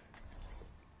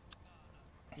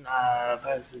 Nah,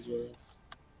 Paris is worse.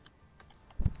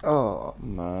 Oh,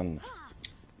 man.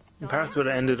 Paris would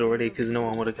have ended already because no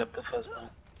one would have kept the first one.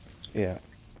 Yeah.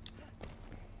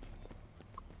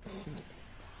 It's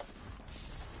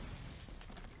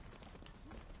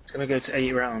gonna go to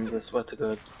 8 rounds, I swear to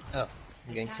God. Oh,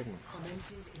 I'm getting Sigma.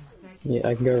 Yeah,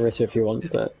 I can go Orisa if you want,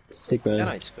 but Sigma... Yeah,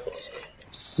 no, it's good. It's good.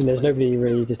 There's nobody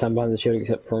really to stand behind the shield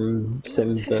except from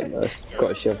Sim, but I've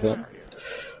got a shield for that.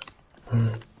 I'm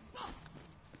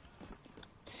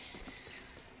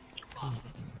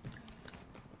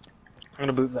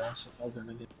gonna boot that so if I'm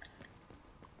gonna get...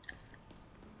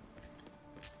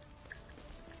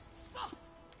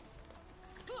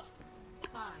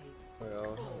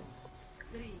 Well,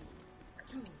 3,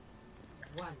 2,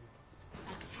 1.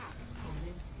 Attack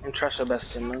commencing. I'm trash at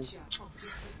Bastion, man. Capture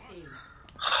objective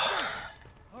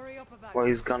Hurry up about Well,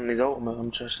 he's gun and his ultimate, I'm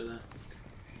trash at that.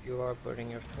 you are putting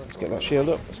your foot. Let's get that shield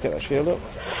up. Let's get that shield up.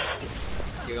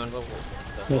 You're going to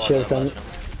The shield's done.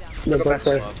 No, Look at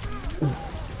sorry. Bastion.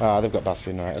 Ah, they've got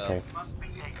Bastion, right, okay.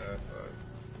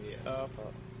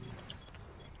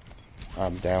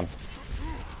 I'm down.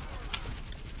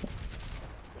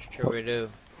 What should we do?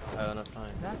 I don't have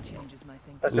time. That changes my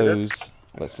thinking. That's it. Lose.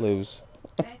 Let's lose.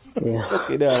 Yeah.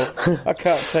 Fucking hell. I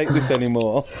can't take this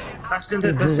anymore. Bastion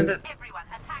dead, Bastion dead.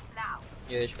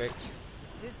 Yeah, respect.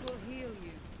 This will heal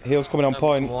you. Heal's coming on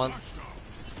point. One.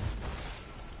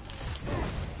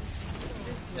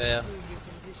 Yeah, yeah.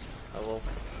 I will.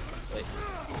 Wait.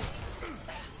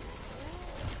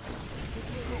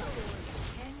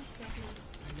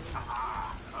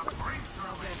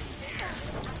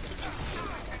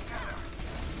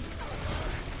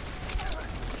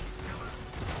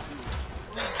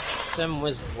 Sim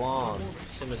was one.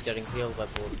 Sim is getting healed by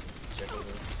both.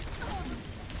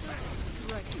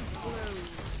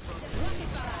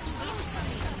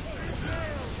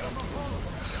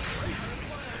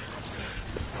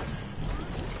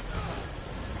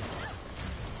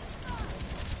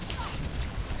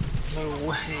 No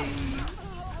way.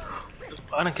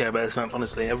 I don't care about this map,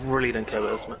 honestly. I really don't care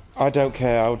about this map. I don't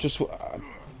care, I'll just...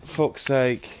 fuck's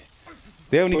sake.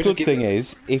 The only We'll good just thing keep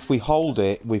is, if we hold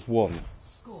it, we've won.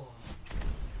 Score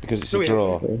Because it's Oh, a yeah.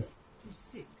 draw. to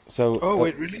 6. So, Oh,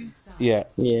 wait, really? yeah.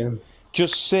 Yeah.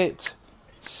 Just sit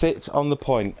on the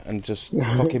point and just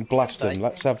fucking blast them.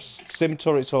 Let's have sim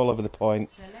turrets all over the point.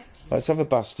 Let's have a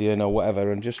bastion or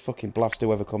whatever and just fucking blast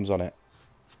whoever comes on it.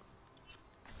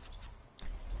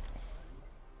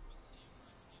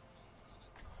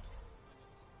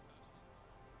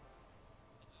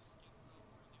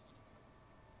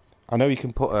 I know you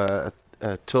can put a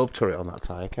turbo turret on that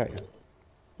tire, can't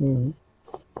you?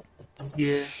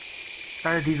 Yeah.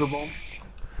 Try a Diva Bomb.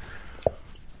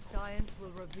 Science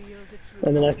will reveal the truth.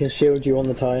 And then I can shield you on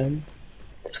the tie-in.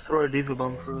 Just throw a Diva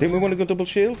Bomb through. Didn't we want to go double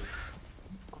shield?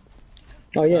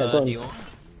 Oh yeah, Do bronze. you want?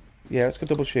 Yeah, let's go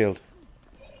double shield.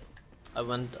 I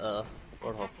went for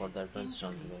hope for that when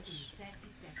Sun was. 30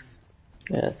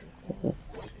 seconds. Yes.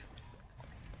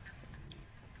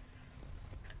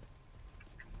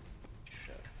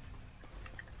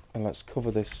 And let's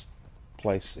cover this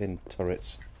place in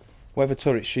turrets. Whatever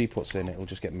turret she puts in, it'll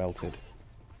just get melted.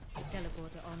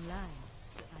 Teleporter online.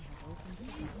 I have opened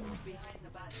it.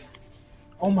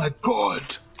 Oh my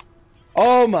god!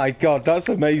 Oh my god, that's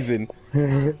amazing!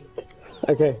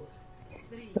 Okay.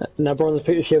 Now bronze,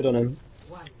 put your shield on him.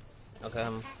 Okay,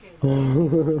 how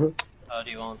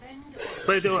do you want?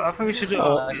 Wait, I think we should do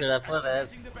How should I put it?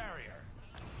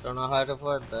 Don't know how to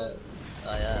put that.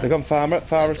 Oh yeah. They've gone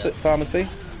pharmacy.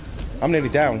 I'm nearly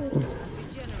down.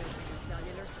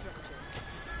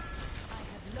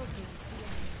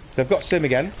 They've got Sim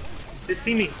again. They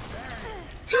see me.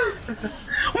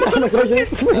 Oh my god, you're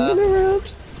swinging around!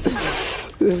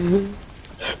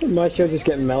 My shield is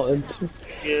getting melted.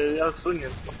 Yeah, I was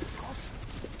swinging.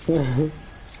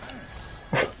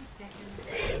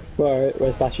 Alright,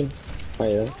 where's Bastion? Oh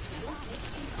yeah.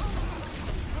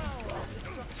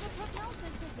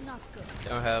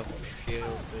 Don't have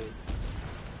shield.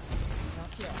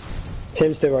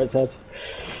 Tim's still right side.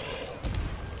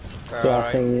 Alright.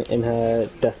 Drafting in her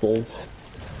death balls.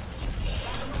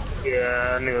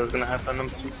 Yeah, I knew it was gonna happen. I'm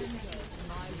stupid.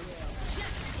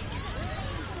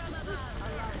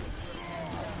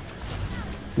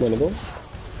 Winnable.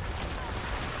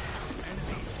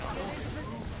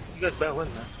 You guys better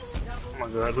win, man. Oh my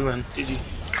god, we win. GG.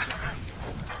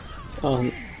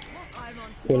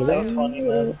 Winnable. That's funny,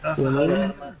 man. That's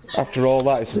Winnable. man. After all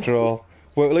that, it's a draw.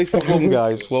 Well, at least we've won,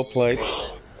 guys. Well played.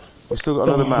 We've still got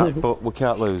another map, but we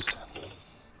can't lose.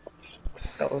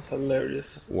 That was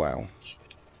hilarious. Wow.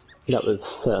 That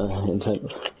was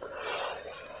intense.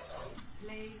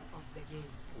 Play of the game.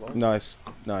 Nice,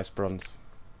 nice bronze.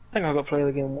 I think I got played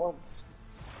the game once.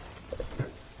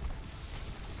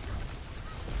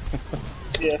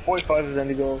 Yeah, 45 is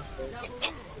only goal.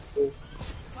 You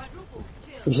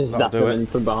just That'll zap do them it. in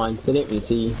from behind. They didn't even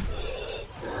see you.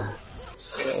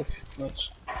 Yeah, that's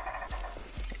much.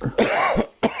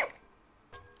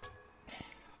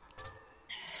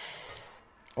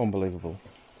 Unbelievable.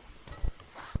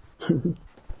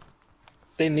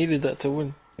 They needed that to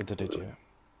win. They did, yeah.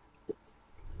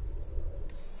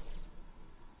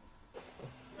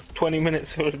 20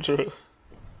 minutes for a draw.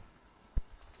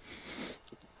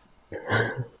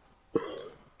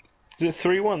 Is it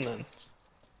 3-1 then?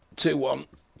 2-1.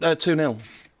 2-0.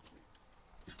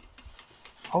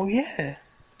 Oh yeah.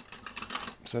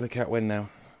 So they can't win now.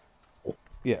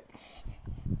 Yeah.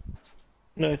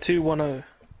 No, 2-1-0.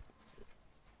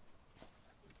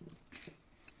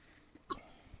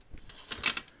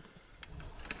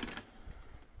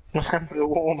 My hands are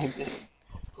warm again.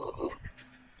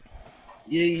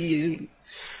 Yeah.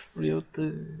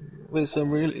 Wait, some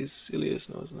real is Ilias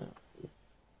now, isn't it?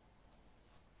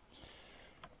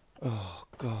 Oh,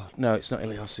 God. No, it's not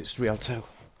Ilios, it's Rialto.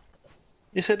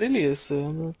 You said Ilias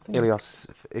on the thing. Ilios,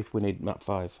 if we need map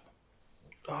 5.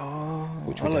 Oh,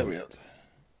 Which I we like don't. Rialto.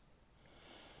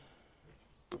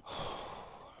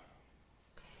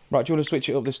 Right, do you want to switch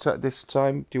it up this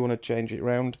time? Do you want to change it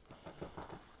round?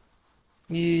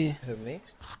 Yeah. Who, me?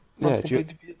 Yeah, Let's complete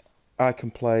the bits. I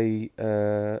can play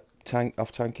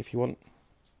off tank if you want.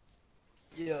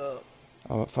 Yeah.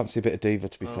 I fancy a bit of Diva,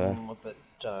 to be fair. I'm a bit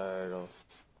tired of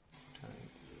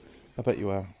I bet you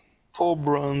are. Poor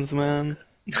bronze, man.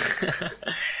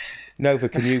 Nova,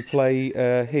 can you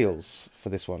play heals for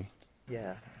this one?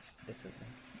 Yeah, it's okay.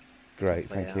 Great,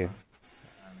 Play, thank you.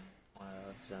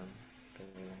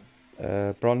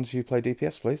 Wild, Bronze, you play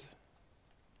DPS, please.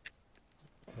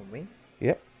 for me?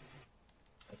 Yep.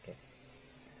 Okay.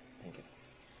 Thank you.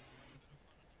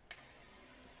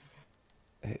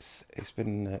 It's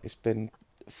been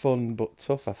fun but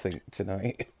tough, I think,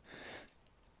 tonight.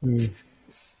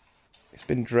 It's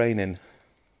been draining.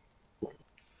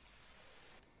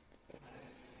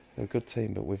 They're a good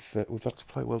team, but we've had to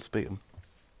play well to beat them.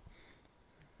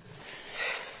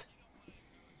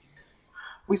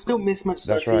 We still mismatched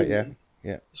That's that right, team.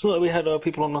 yeah. It's not that we had our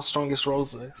people on our strongest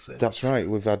roles though. So. That's right.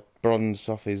 We've had Bronze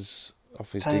off his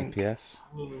Tank. DPS.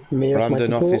 Me off my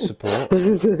Brandon off his support.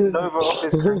 Nova off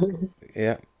his tank.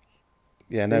 Yeah.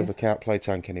 Yeah, Nova can't play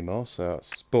tank anymore,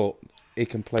 but he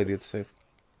can play the other two.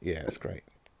 Yeah, that's great.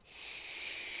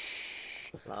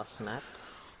 Last map.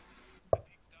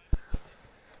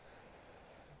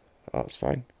 That's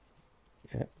fine.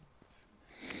 Yeah.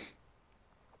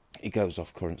 He goes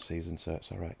off current season, so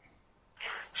it's alright.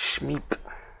 Schmeep.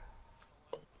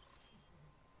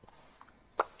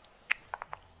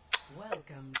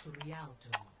 Welcome to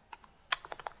Rialto.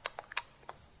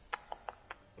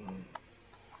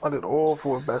 I did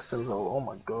awful with Bastions though. Oh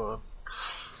my god.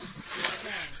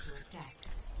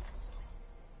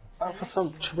 Oh, for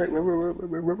some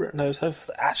no, it's for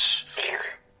the Ash.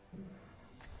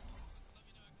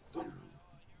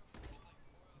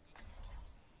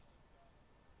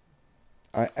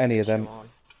 Any of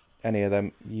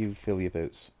them, you fill your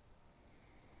boots.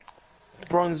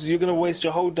 Bronze, you're gonna waste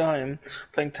your whole time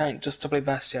playing tank just to play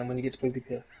Bastion when you get to play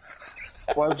DPS.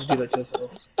 Why would you do that to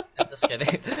yourself? Just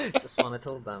kidding. Just wanna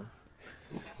told them.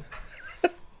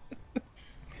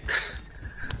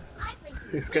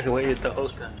 This guy waited the whole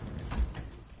time.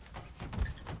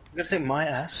 You're gonna take my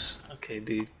Ash? Okay,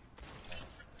 dude.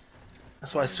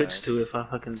 That's what I switched to if I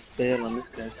fucking bail on this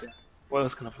character. What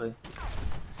else can I play?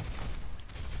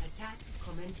 Attack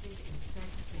commences in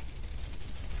 30 seconds.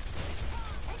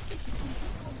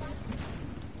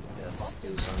 Yes,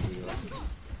 do some heal.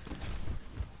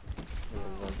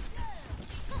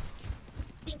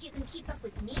 Think you can keep up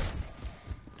with me?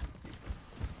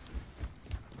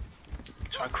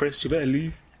 Try Chris, you better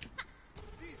leave.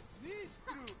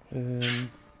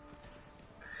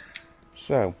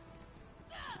 So.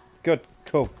 Good,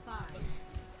 cool.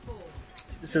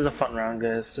 This is a fun round,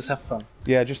 guys. Just have fun.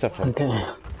 Yeah, just have fun. Okay.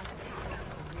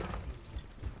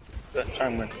 Try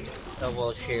and win.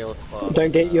 Double shield for.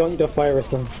 Don't get yoinked off by a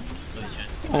wrestler.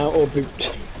 Or boot.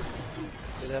 Do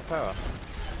they have power?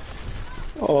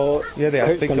 Or Yeah, they are.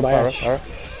 coach Think gone of by Farah. Ash.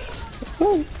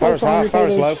 Farah's high,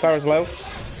 Farah's low, Farah's low.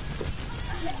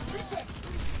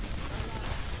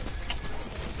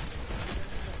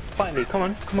 Finally, come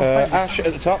on, come on. Ash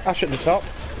at the top, Ash at the top.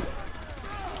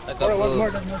 I got One more.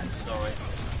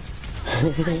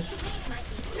 Sorry.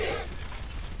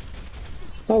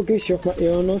 Oh, Goose, you're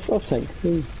on off tank.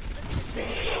 I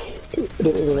didn't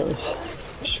even notice.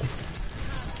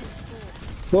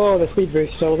 Whoa, the speed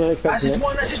boost, I wasn't expecting it.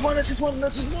 That's just one. I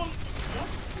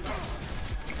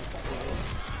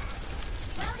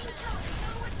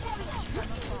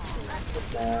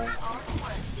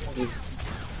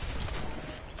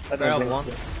Barrel don't one.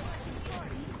 think so.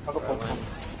 I'll go past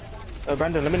one.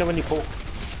 Brandon, let me know when you pull.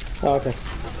 Oh, okay.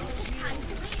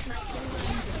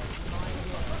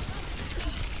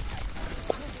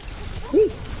 Whee!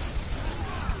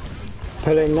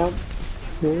 Pulling now.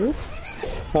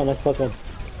 Oh, nice spot one.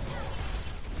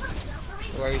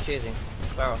 Where are you chasing?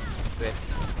 Barrel. Wait.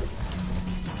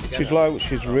 She's low.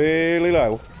 She's really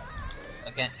low.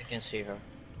 I can't see her.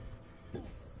 I don't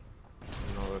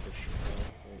know where the she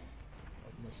Wait. I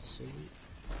must see.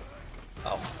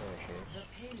 Oh, there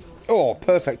she is. Oh,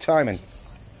 perfect timing.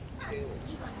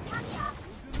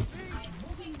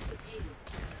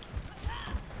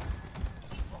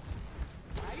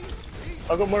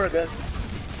 I'll go more again.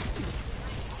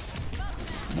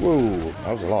 Whoa,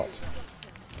 that was a lot.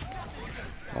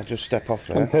 I'll just step off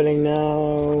I'm there. pulling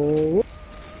now.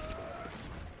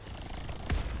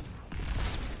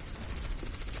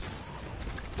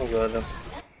 Oh god,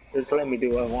 just let me do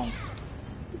what I want.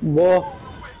 Whoa!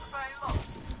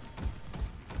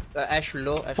 Ash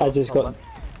low. Ash I low. just got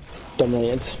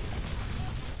dominated.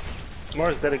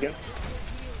 Tomorrow's dead again.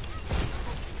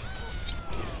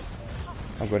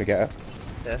 I'm going to get her.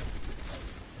 Yeah.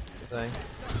 Going.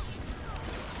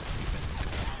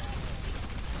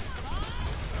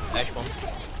 Ash one.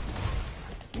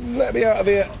 Let me out of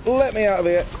here. Let me out of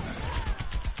here.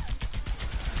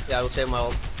 Yeah, I will save my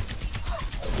ult.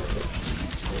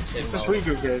 Just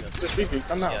reboot, guys. Just reboot.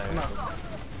 Come out.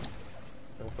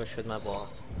 I'll push with my ball.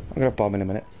 I'm going to bomb in a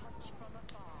minute.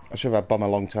 I should have had bomb a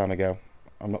long time ago.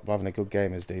 I'm not having a good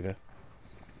game as Diva.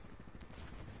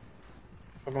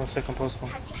 I'm on second post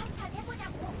one.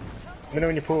 Let me know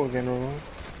when you pull again, Roman.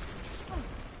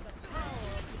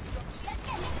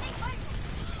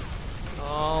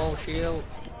 Oh, shield.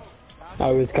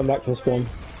 I would come back from spawn.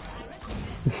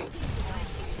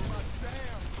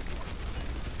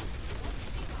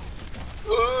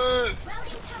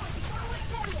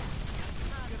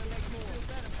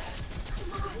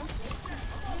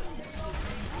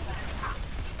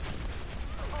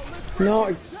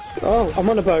 No, oh, I'm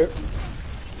on a boat.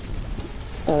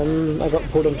 I got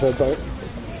pulled onto a boat.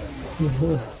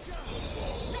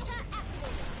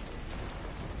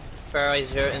 Farah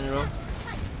is here in room.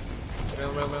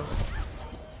 Room.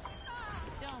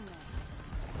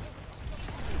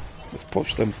 Let's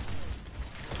push them.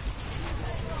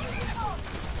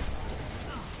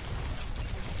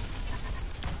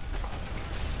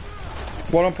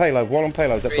 One on payload,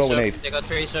 that's all we need. They got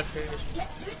Tracer.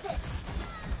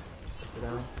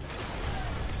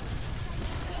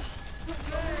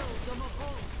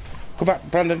 Come back,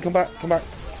 Brandon, come back.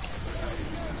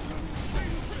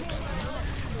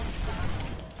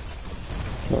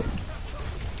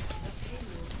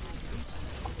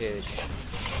 Huge.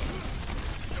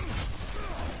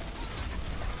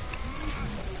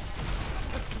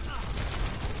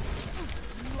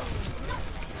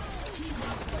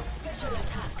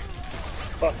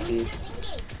 Fuck you.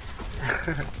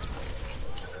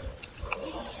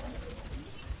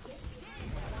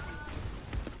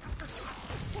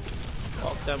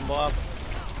 Fuck them, Bob.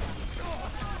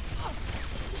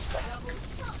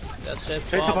 That's it,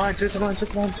 Chase Bob.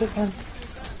 the line.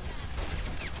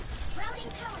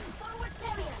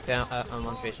 Yeah, I'm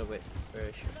on Tracer, wait.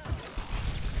 Very sure.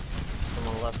 I'm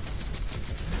on left.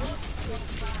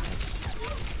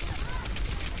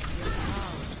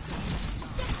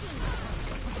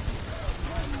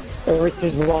 Earth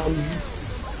is one.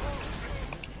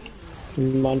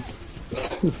 Man.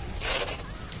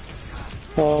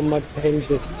 Oh, my ping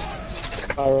just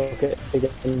skyrocket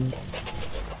again.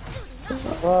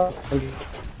 Oh,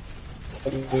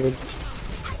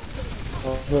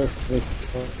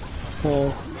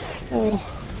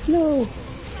 no.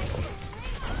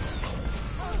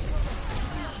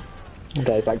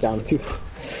 Okay, back down. Phew.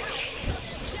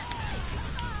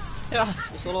 Yeah,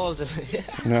 it's all of them. Yeah.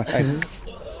 Nice.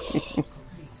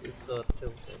 It's so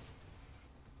tilted.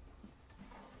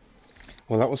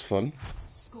 Well, that was fun.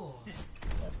 Score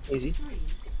Easy.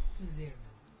 3-0.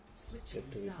 Switching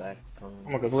Good to be sides. back on. Oh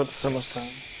my god, what so much time.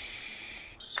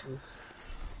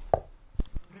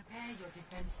 Prepare your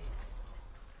defenses.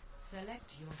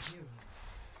 Select your hero.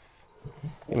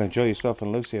 You'll enjoy yourself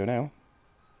and Lucio now.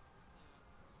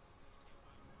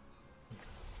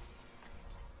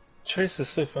 Trace is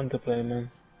so fun to play, man.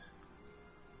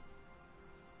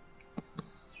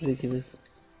 It's ridiculous.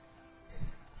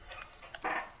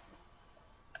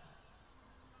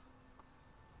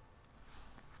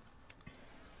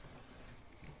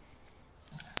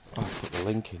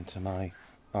 link into my...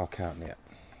 Oh, I can't yet.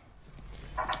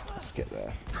 Let's get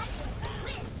there.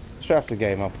 Straight after the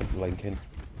game, I'll put the link in.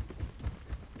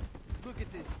 Look at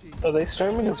this team. Are they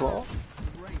streaming as well?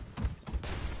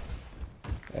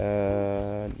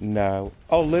 No.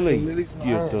 Oh, Lily. Lily's not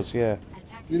You here. does, yeah.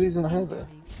 Lily's not here there.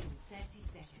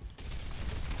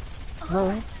 No,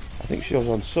 I think she was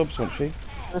on subs, wasn't she?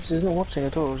 no, she's not watching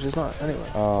at all. She's not anyway.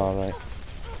 Oh, right.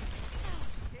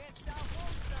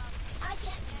 I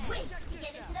can't wait to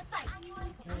get into the fight.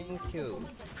 Thank you.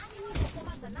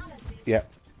 Yeah.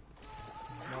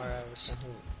 More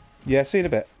Yeah, see you in a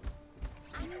bit.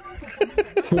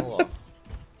 oh,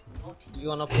 you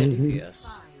wanna play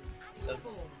DPS? So,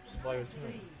 why your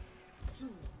turn? 2,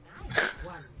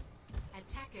 1.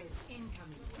 Attackers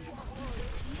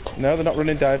incoming. No, they're not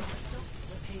running dive.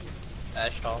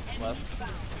 Ash top left. I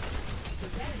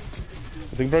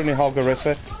think running Hourglass.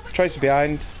 Tracer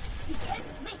behind.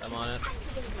 I'm on it.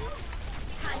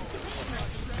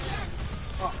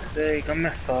 Fuck's sake, I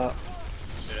messed up.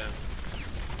 Yeah.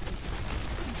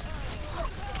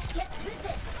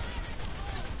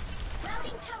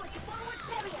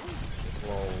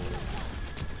 Whoa.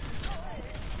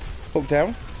 Hook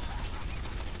down.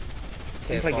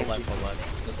 Okay, It's like fall Genji. back, fall back.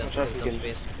 Let them Trust take me, some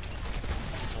Genji. space.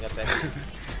 I got back.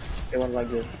 They went like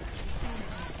this.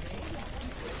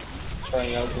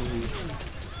 Trying out the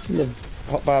Yeah.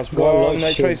 Hot bars Got a lot one. of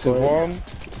Night shit Tracers for it. one.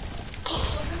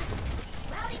 Oh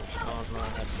no, I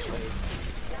had to play.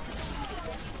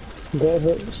 Go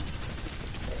hooks.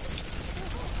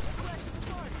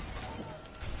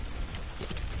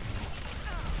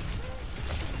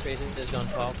 Crazy is on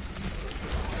top.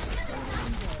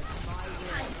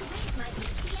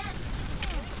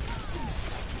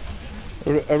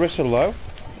 Arissa low.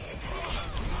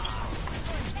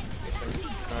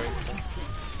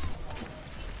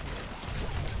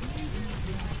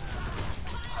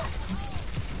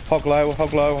 Hog low,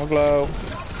 hog low, hog low.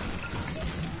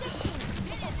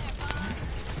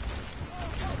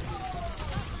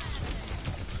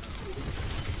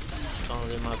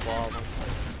 Only my ball.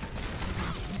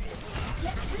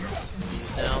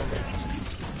 He's down.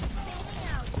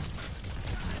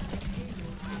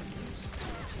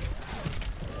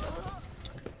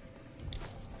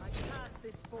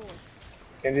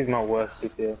 Genji's my worst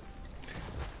DPS.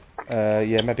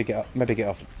 Yeah, maybe get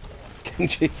off.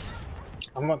 Genji.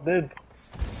 I'm not dead.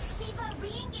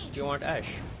 Do you want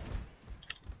Ash?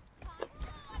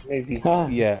 Maybe. Ah,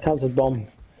 Yeah. countered bomb.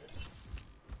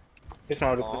 If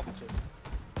not, I'll Oh. just put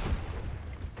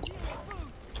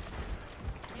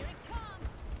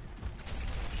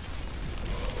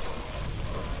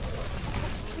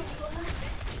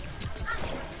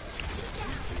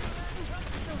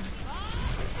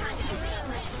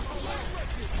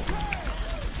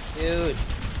Dude.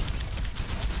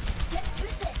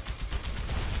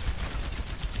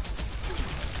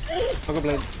 Poker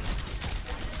blade.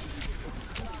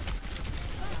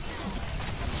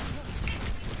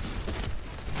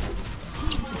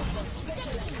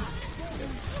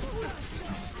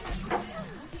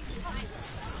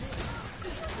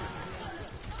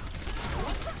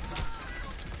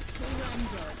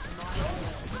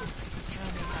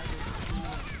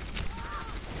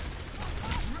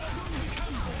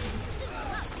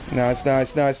 Nice,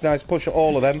 nice, nice, nice. Push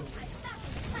all of them.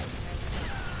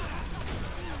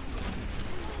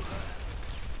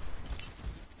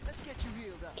 Let's get you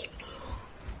healed up.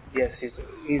 Yes, he's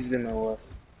easily my worst.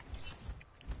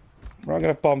 Right, I'm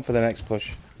going to bomb for the next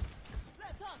push.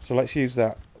 So let's use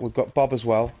that. We've got Bob as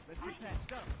well. Let's get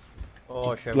patched up.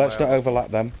 Oh shit. Let's not overlap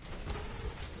them.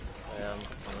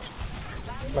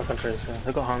 Back on Tracer.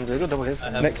 They got Hanzo, they got double hits.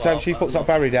 Next time she puts that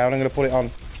Barry down, I'm going to put it on.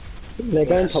 They're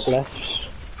going top left.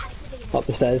 Up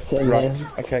the stairs. Right,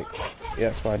 okay. Yeah,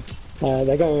 it's fine.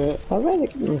 They're going. Oh, where are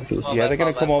they? Yeah, they're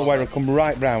going to come all the way around. Come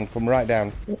right round. Come right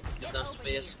down. Get down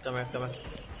space. Come here, come here.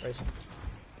 Racer.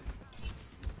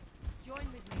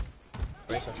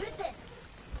 Racer.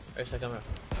 Racer, come here.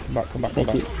 Come back, come back, come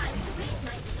back.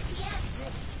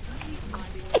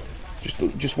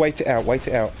 Just wait it out. Wait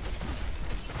it out.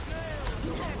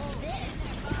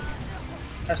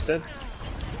 That's dead.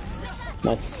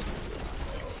 Nice.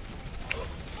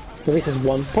 This is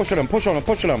one. Push on them. Push on them.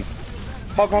 Push on them.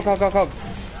 Hog, hog, hog, hog, hog.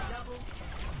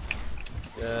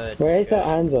 Good. Where is shit. that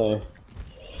Anzo?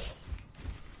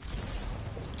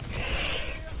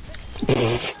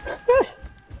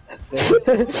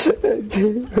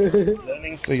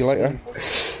 See you later.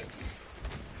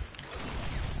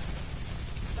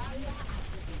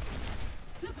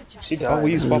 She died. Oh,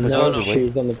 we use Bob as well, No, did we?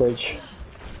 she's on the bridge.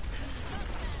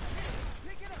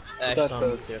 Ash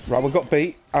on here. Right, we've got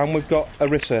beat and we've got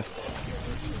Arissa.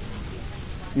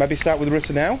 Maybe start with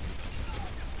Rissa now.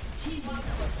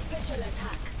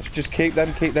 Let's just keep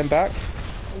them back.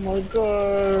 Oh my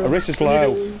god. Arissa's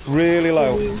low. Really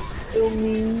low. Kill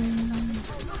me.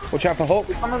 Watch out for Hook.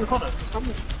 Come on the corner. Come on.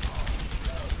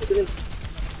 Look at this.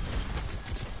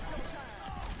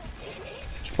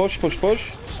 Just push, push,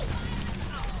 push.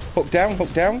 Hook down,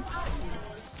 hook down.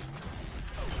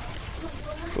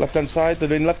 Left hand side,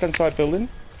 they're in left hand side building.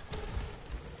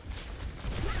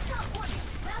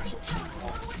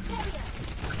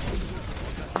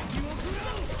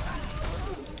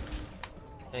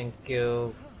 Thank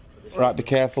you. Right, be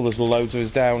careful, there's loads of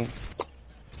us down.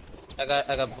 I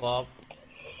got Bob.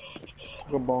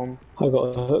 Good bomb. I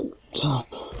got a hook.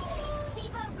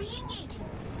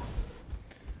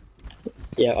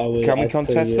 Yeah, I will. Can we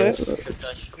contest this? Should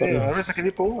touch. Hey, Arisa, can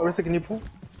you pull? Arisa, can you pull?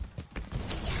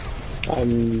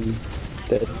 I'm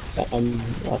dead. I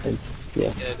think.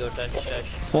 Yeah. Yeah, go touch.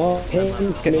 Oh, him.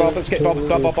 Let's get Bob, let's get Bob.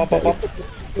 Bob.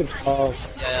 Oh,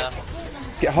 Yeah.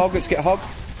 Get Hog, let's get Hog.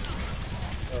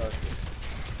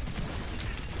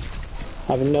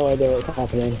 I have no idea what's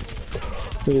happening.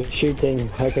 We're just shooting,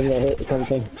 hoping they hit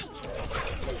something.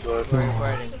 We're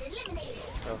fighting.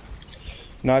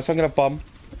 Nice, I'm gonna bomb.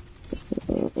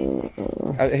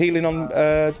 Healing on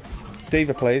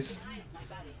Diva, please.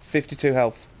 52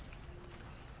 health.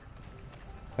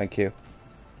 Thank you.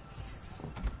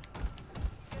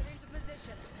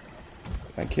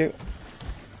 Thank you.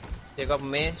 They got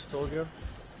me, soldier.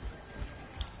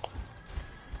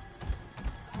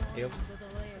 Yep.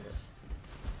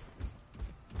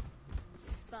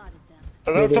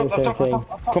 They're doing the same thing.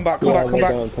 Come back. Yeah, they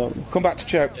go on top. Come back to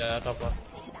choke. Yeah, top one.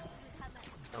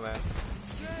 Come back.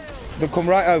 They'll come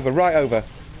right over.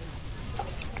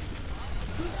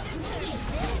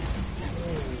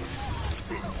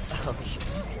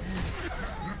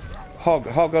 Hog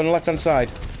on the left hand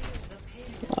side.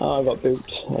 Oh, I got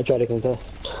booped. I tried to contest.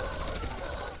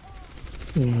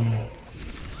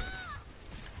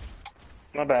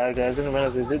 My bad, guys. I didn't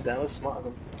realize they did that. That was smart of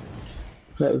them.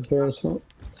 That was very smart.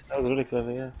 That was really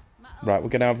clever, yeah. Right, we're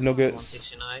gonna have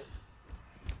nuggets. 169.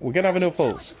 We're gonna have enough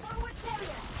ults.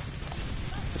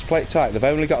 Let's play it tight. They've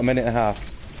only got a minute and a half.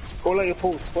 Call out your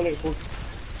pulse. Call out your pulse.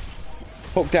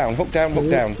 Hook down.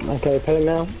 Okay, pulling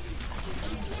now.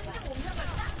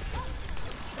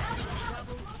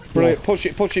 Brilliant. Push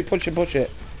it.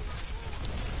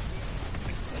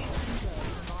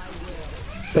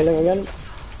 Pulling again.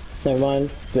 Never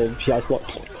mind. She has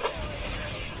blocked.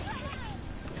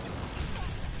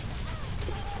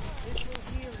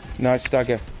 Nice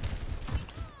stagger.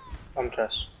 I'm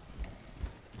trash.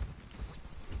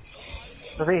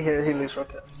 I think he lose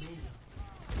rocket.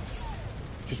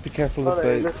 Just be careful of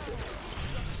the...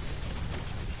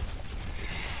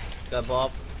 Got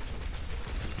Bob.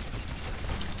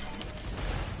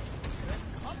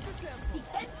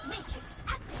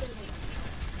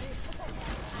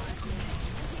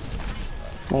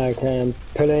 Okay, I'm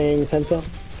pulling sensor.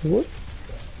 Whoop.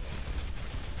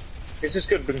 It's just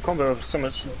good, but in combo so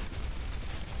much.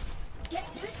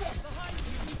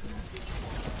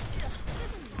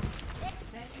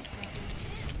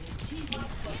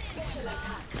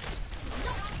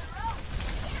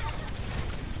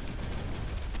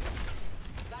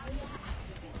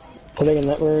 Pulling in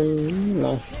that room.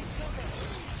 Nice.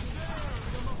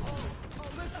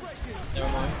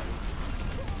 Never mind.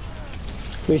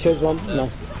 Reshows one.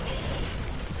 Nice.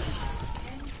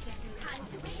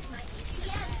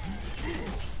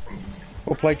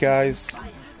 Well played, guys.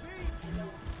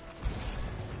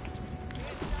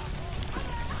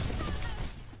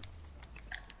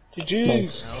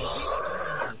 GG's.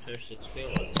 No.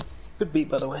 Good beat,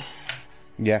 by the way.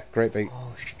 Yeah, great beat.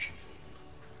 Oh, shit.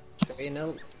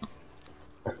 3-0.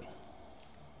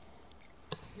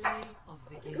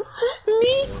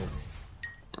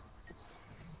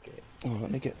 Oh,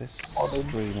 let me get this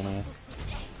screen on here.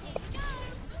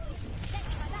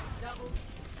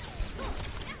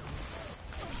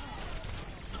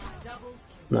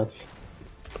 Nice.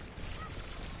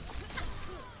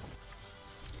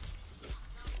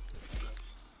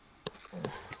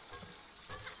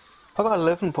 I got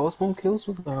 11 post-spawn kills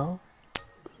with the hell.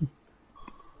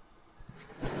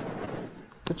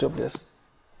 Good job, guys.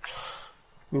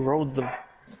 We rolled them.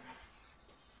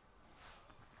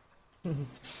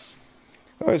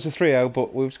 Oh, it was a 3-0,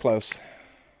 but we was close.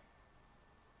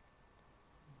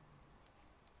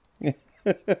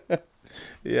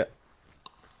 Yeah.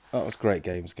 That was great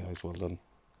games, guys. Well done.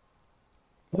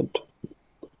 It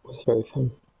was very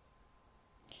fun.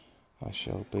 I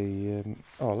shall be...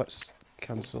 Oh, let's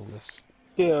cancel this.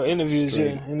 Yeah, interviews,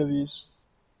 Stream. yeah, interviews.